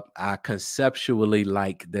comments up. I conceptually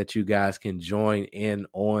like that you guys can join in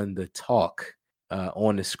on the talk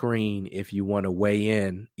on the screen if you want to weigh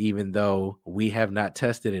in, even though we have not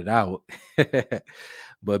tested it out.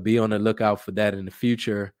 But be on the lookout for that in the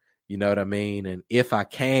future. You know what I mean? And if I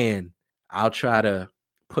can, I'll try to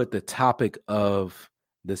put the topic of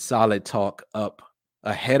the solid talk up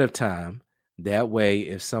ahead of time. That way,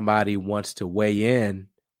 if somebody wants to weigh in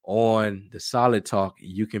on the solid talk,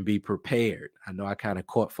 you can be prepared. I know I kind of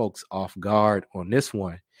caught folks off guard on this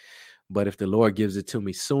one, but if the Lord gives it to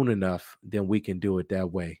me soon enough, then we can do it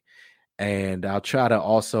that way. And I'll try to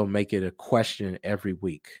also make it a question every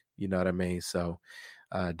week. You know what I mean? So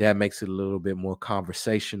that makes it a little bit more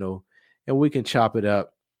conversational, and we can chop it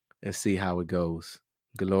up and see how it goes.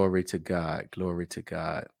 Glory to God. Glory to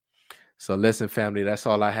God. So listen, family, that's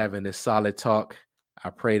all I have in this solid talk. I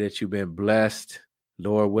pray that you've been blessed.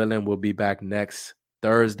 Lord willing, we'll be back next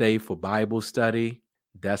Thursday for Bible study.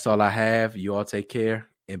 That's all I have. You all take care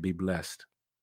and be blessed.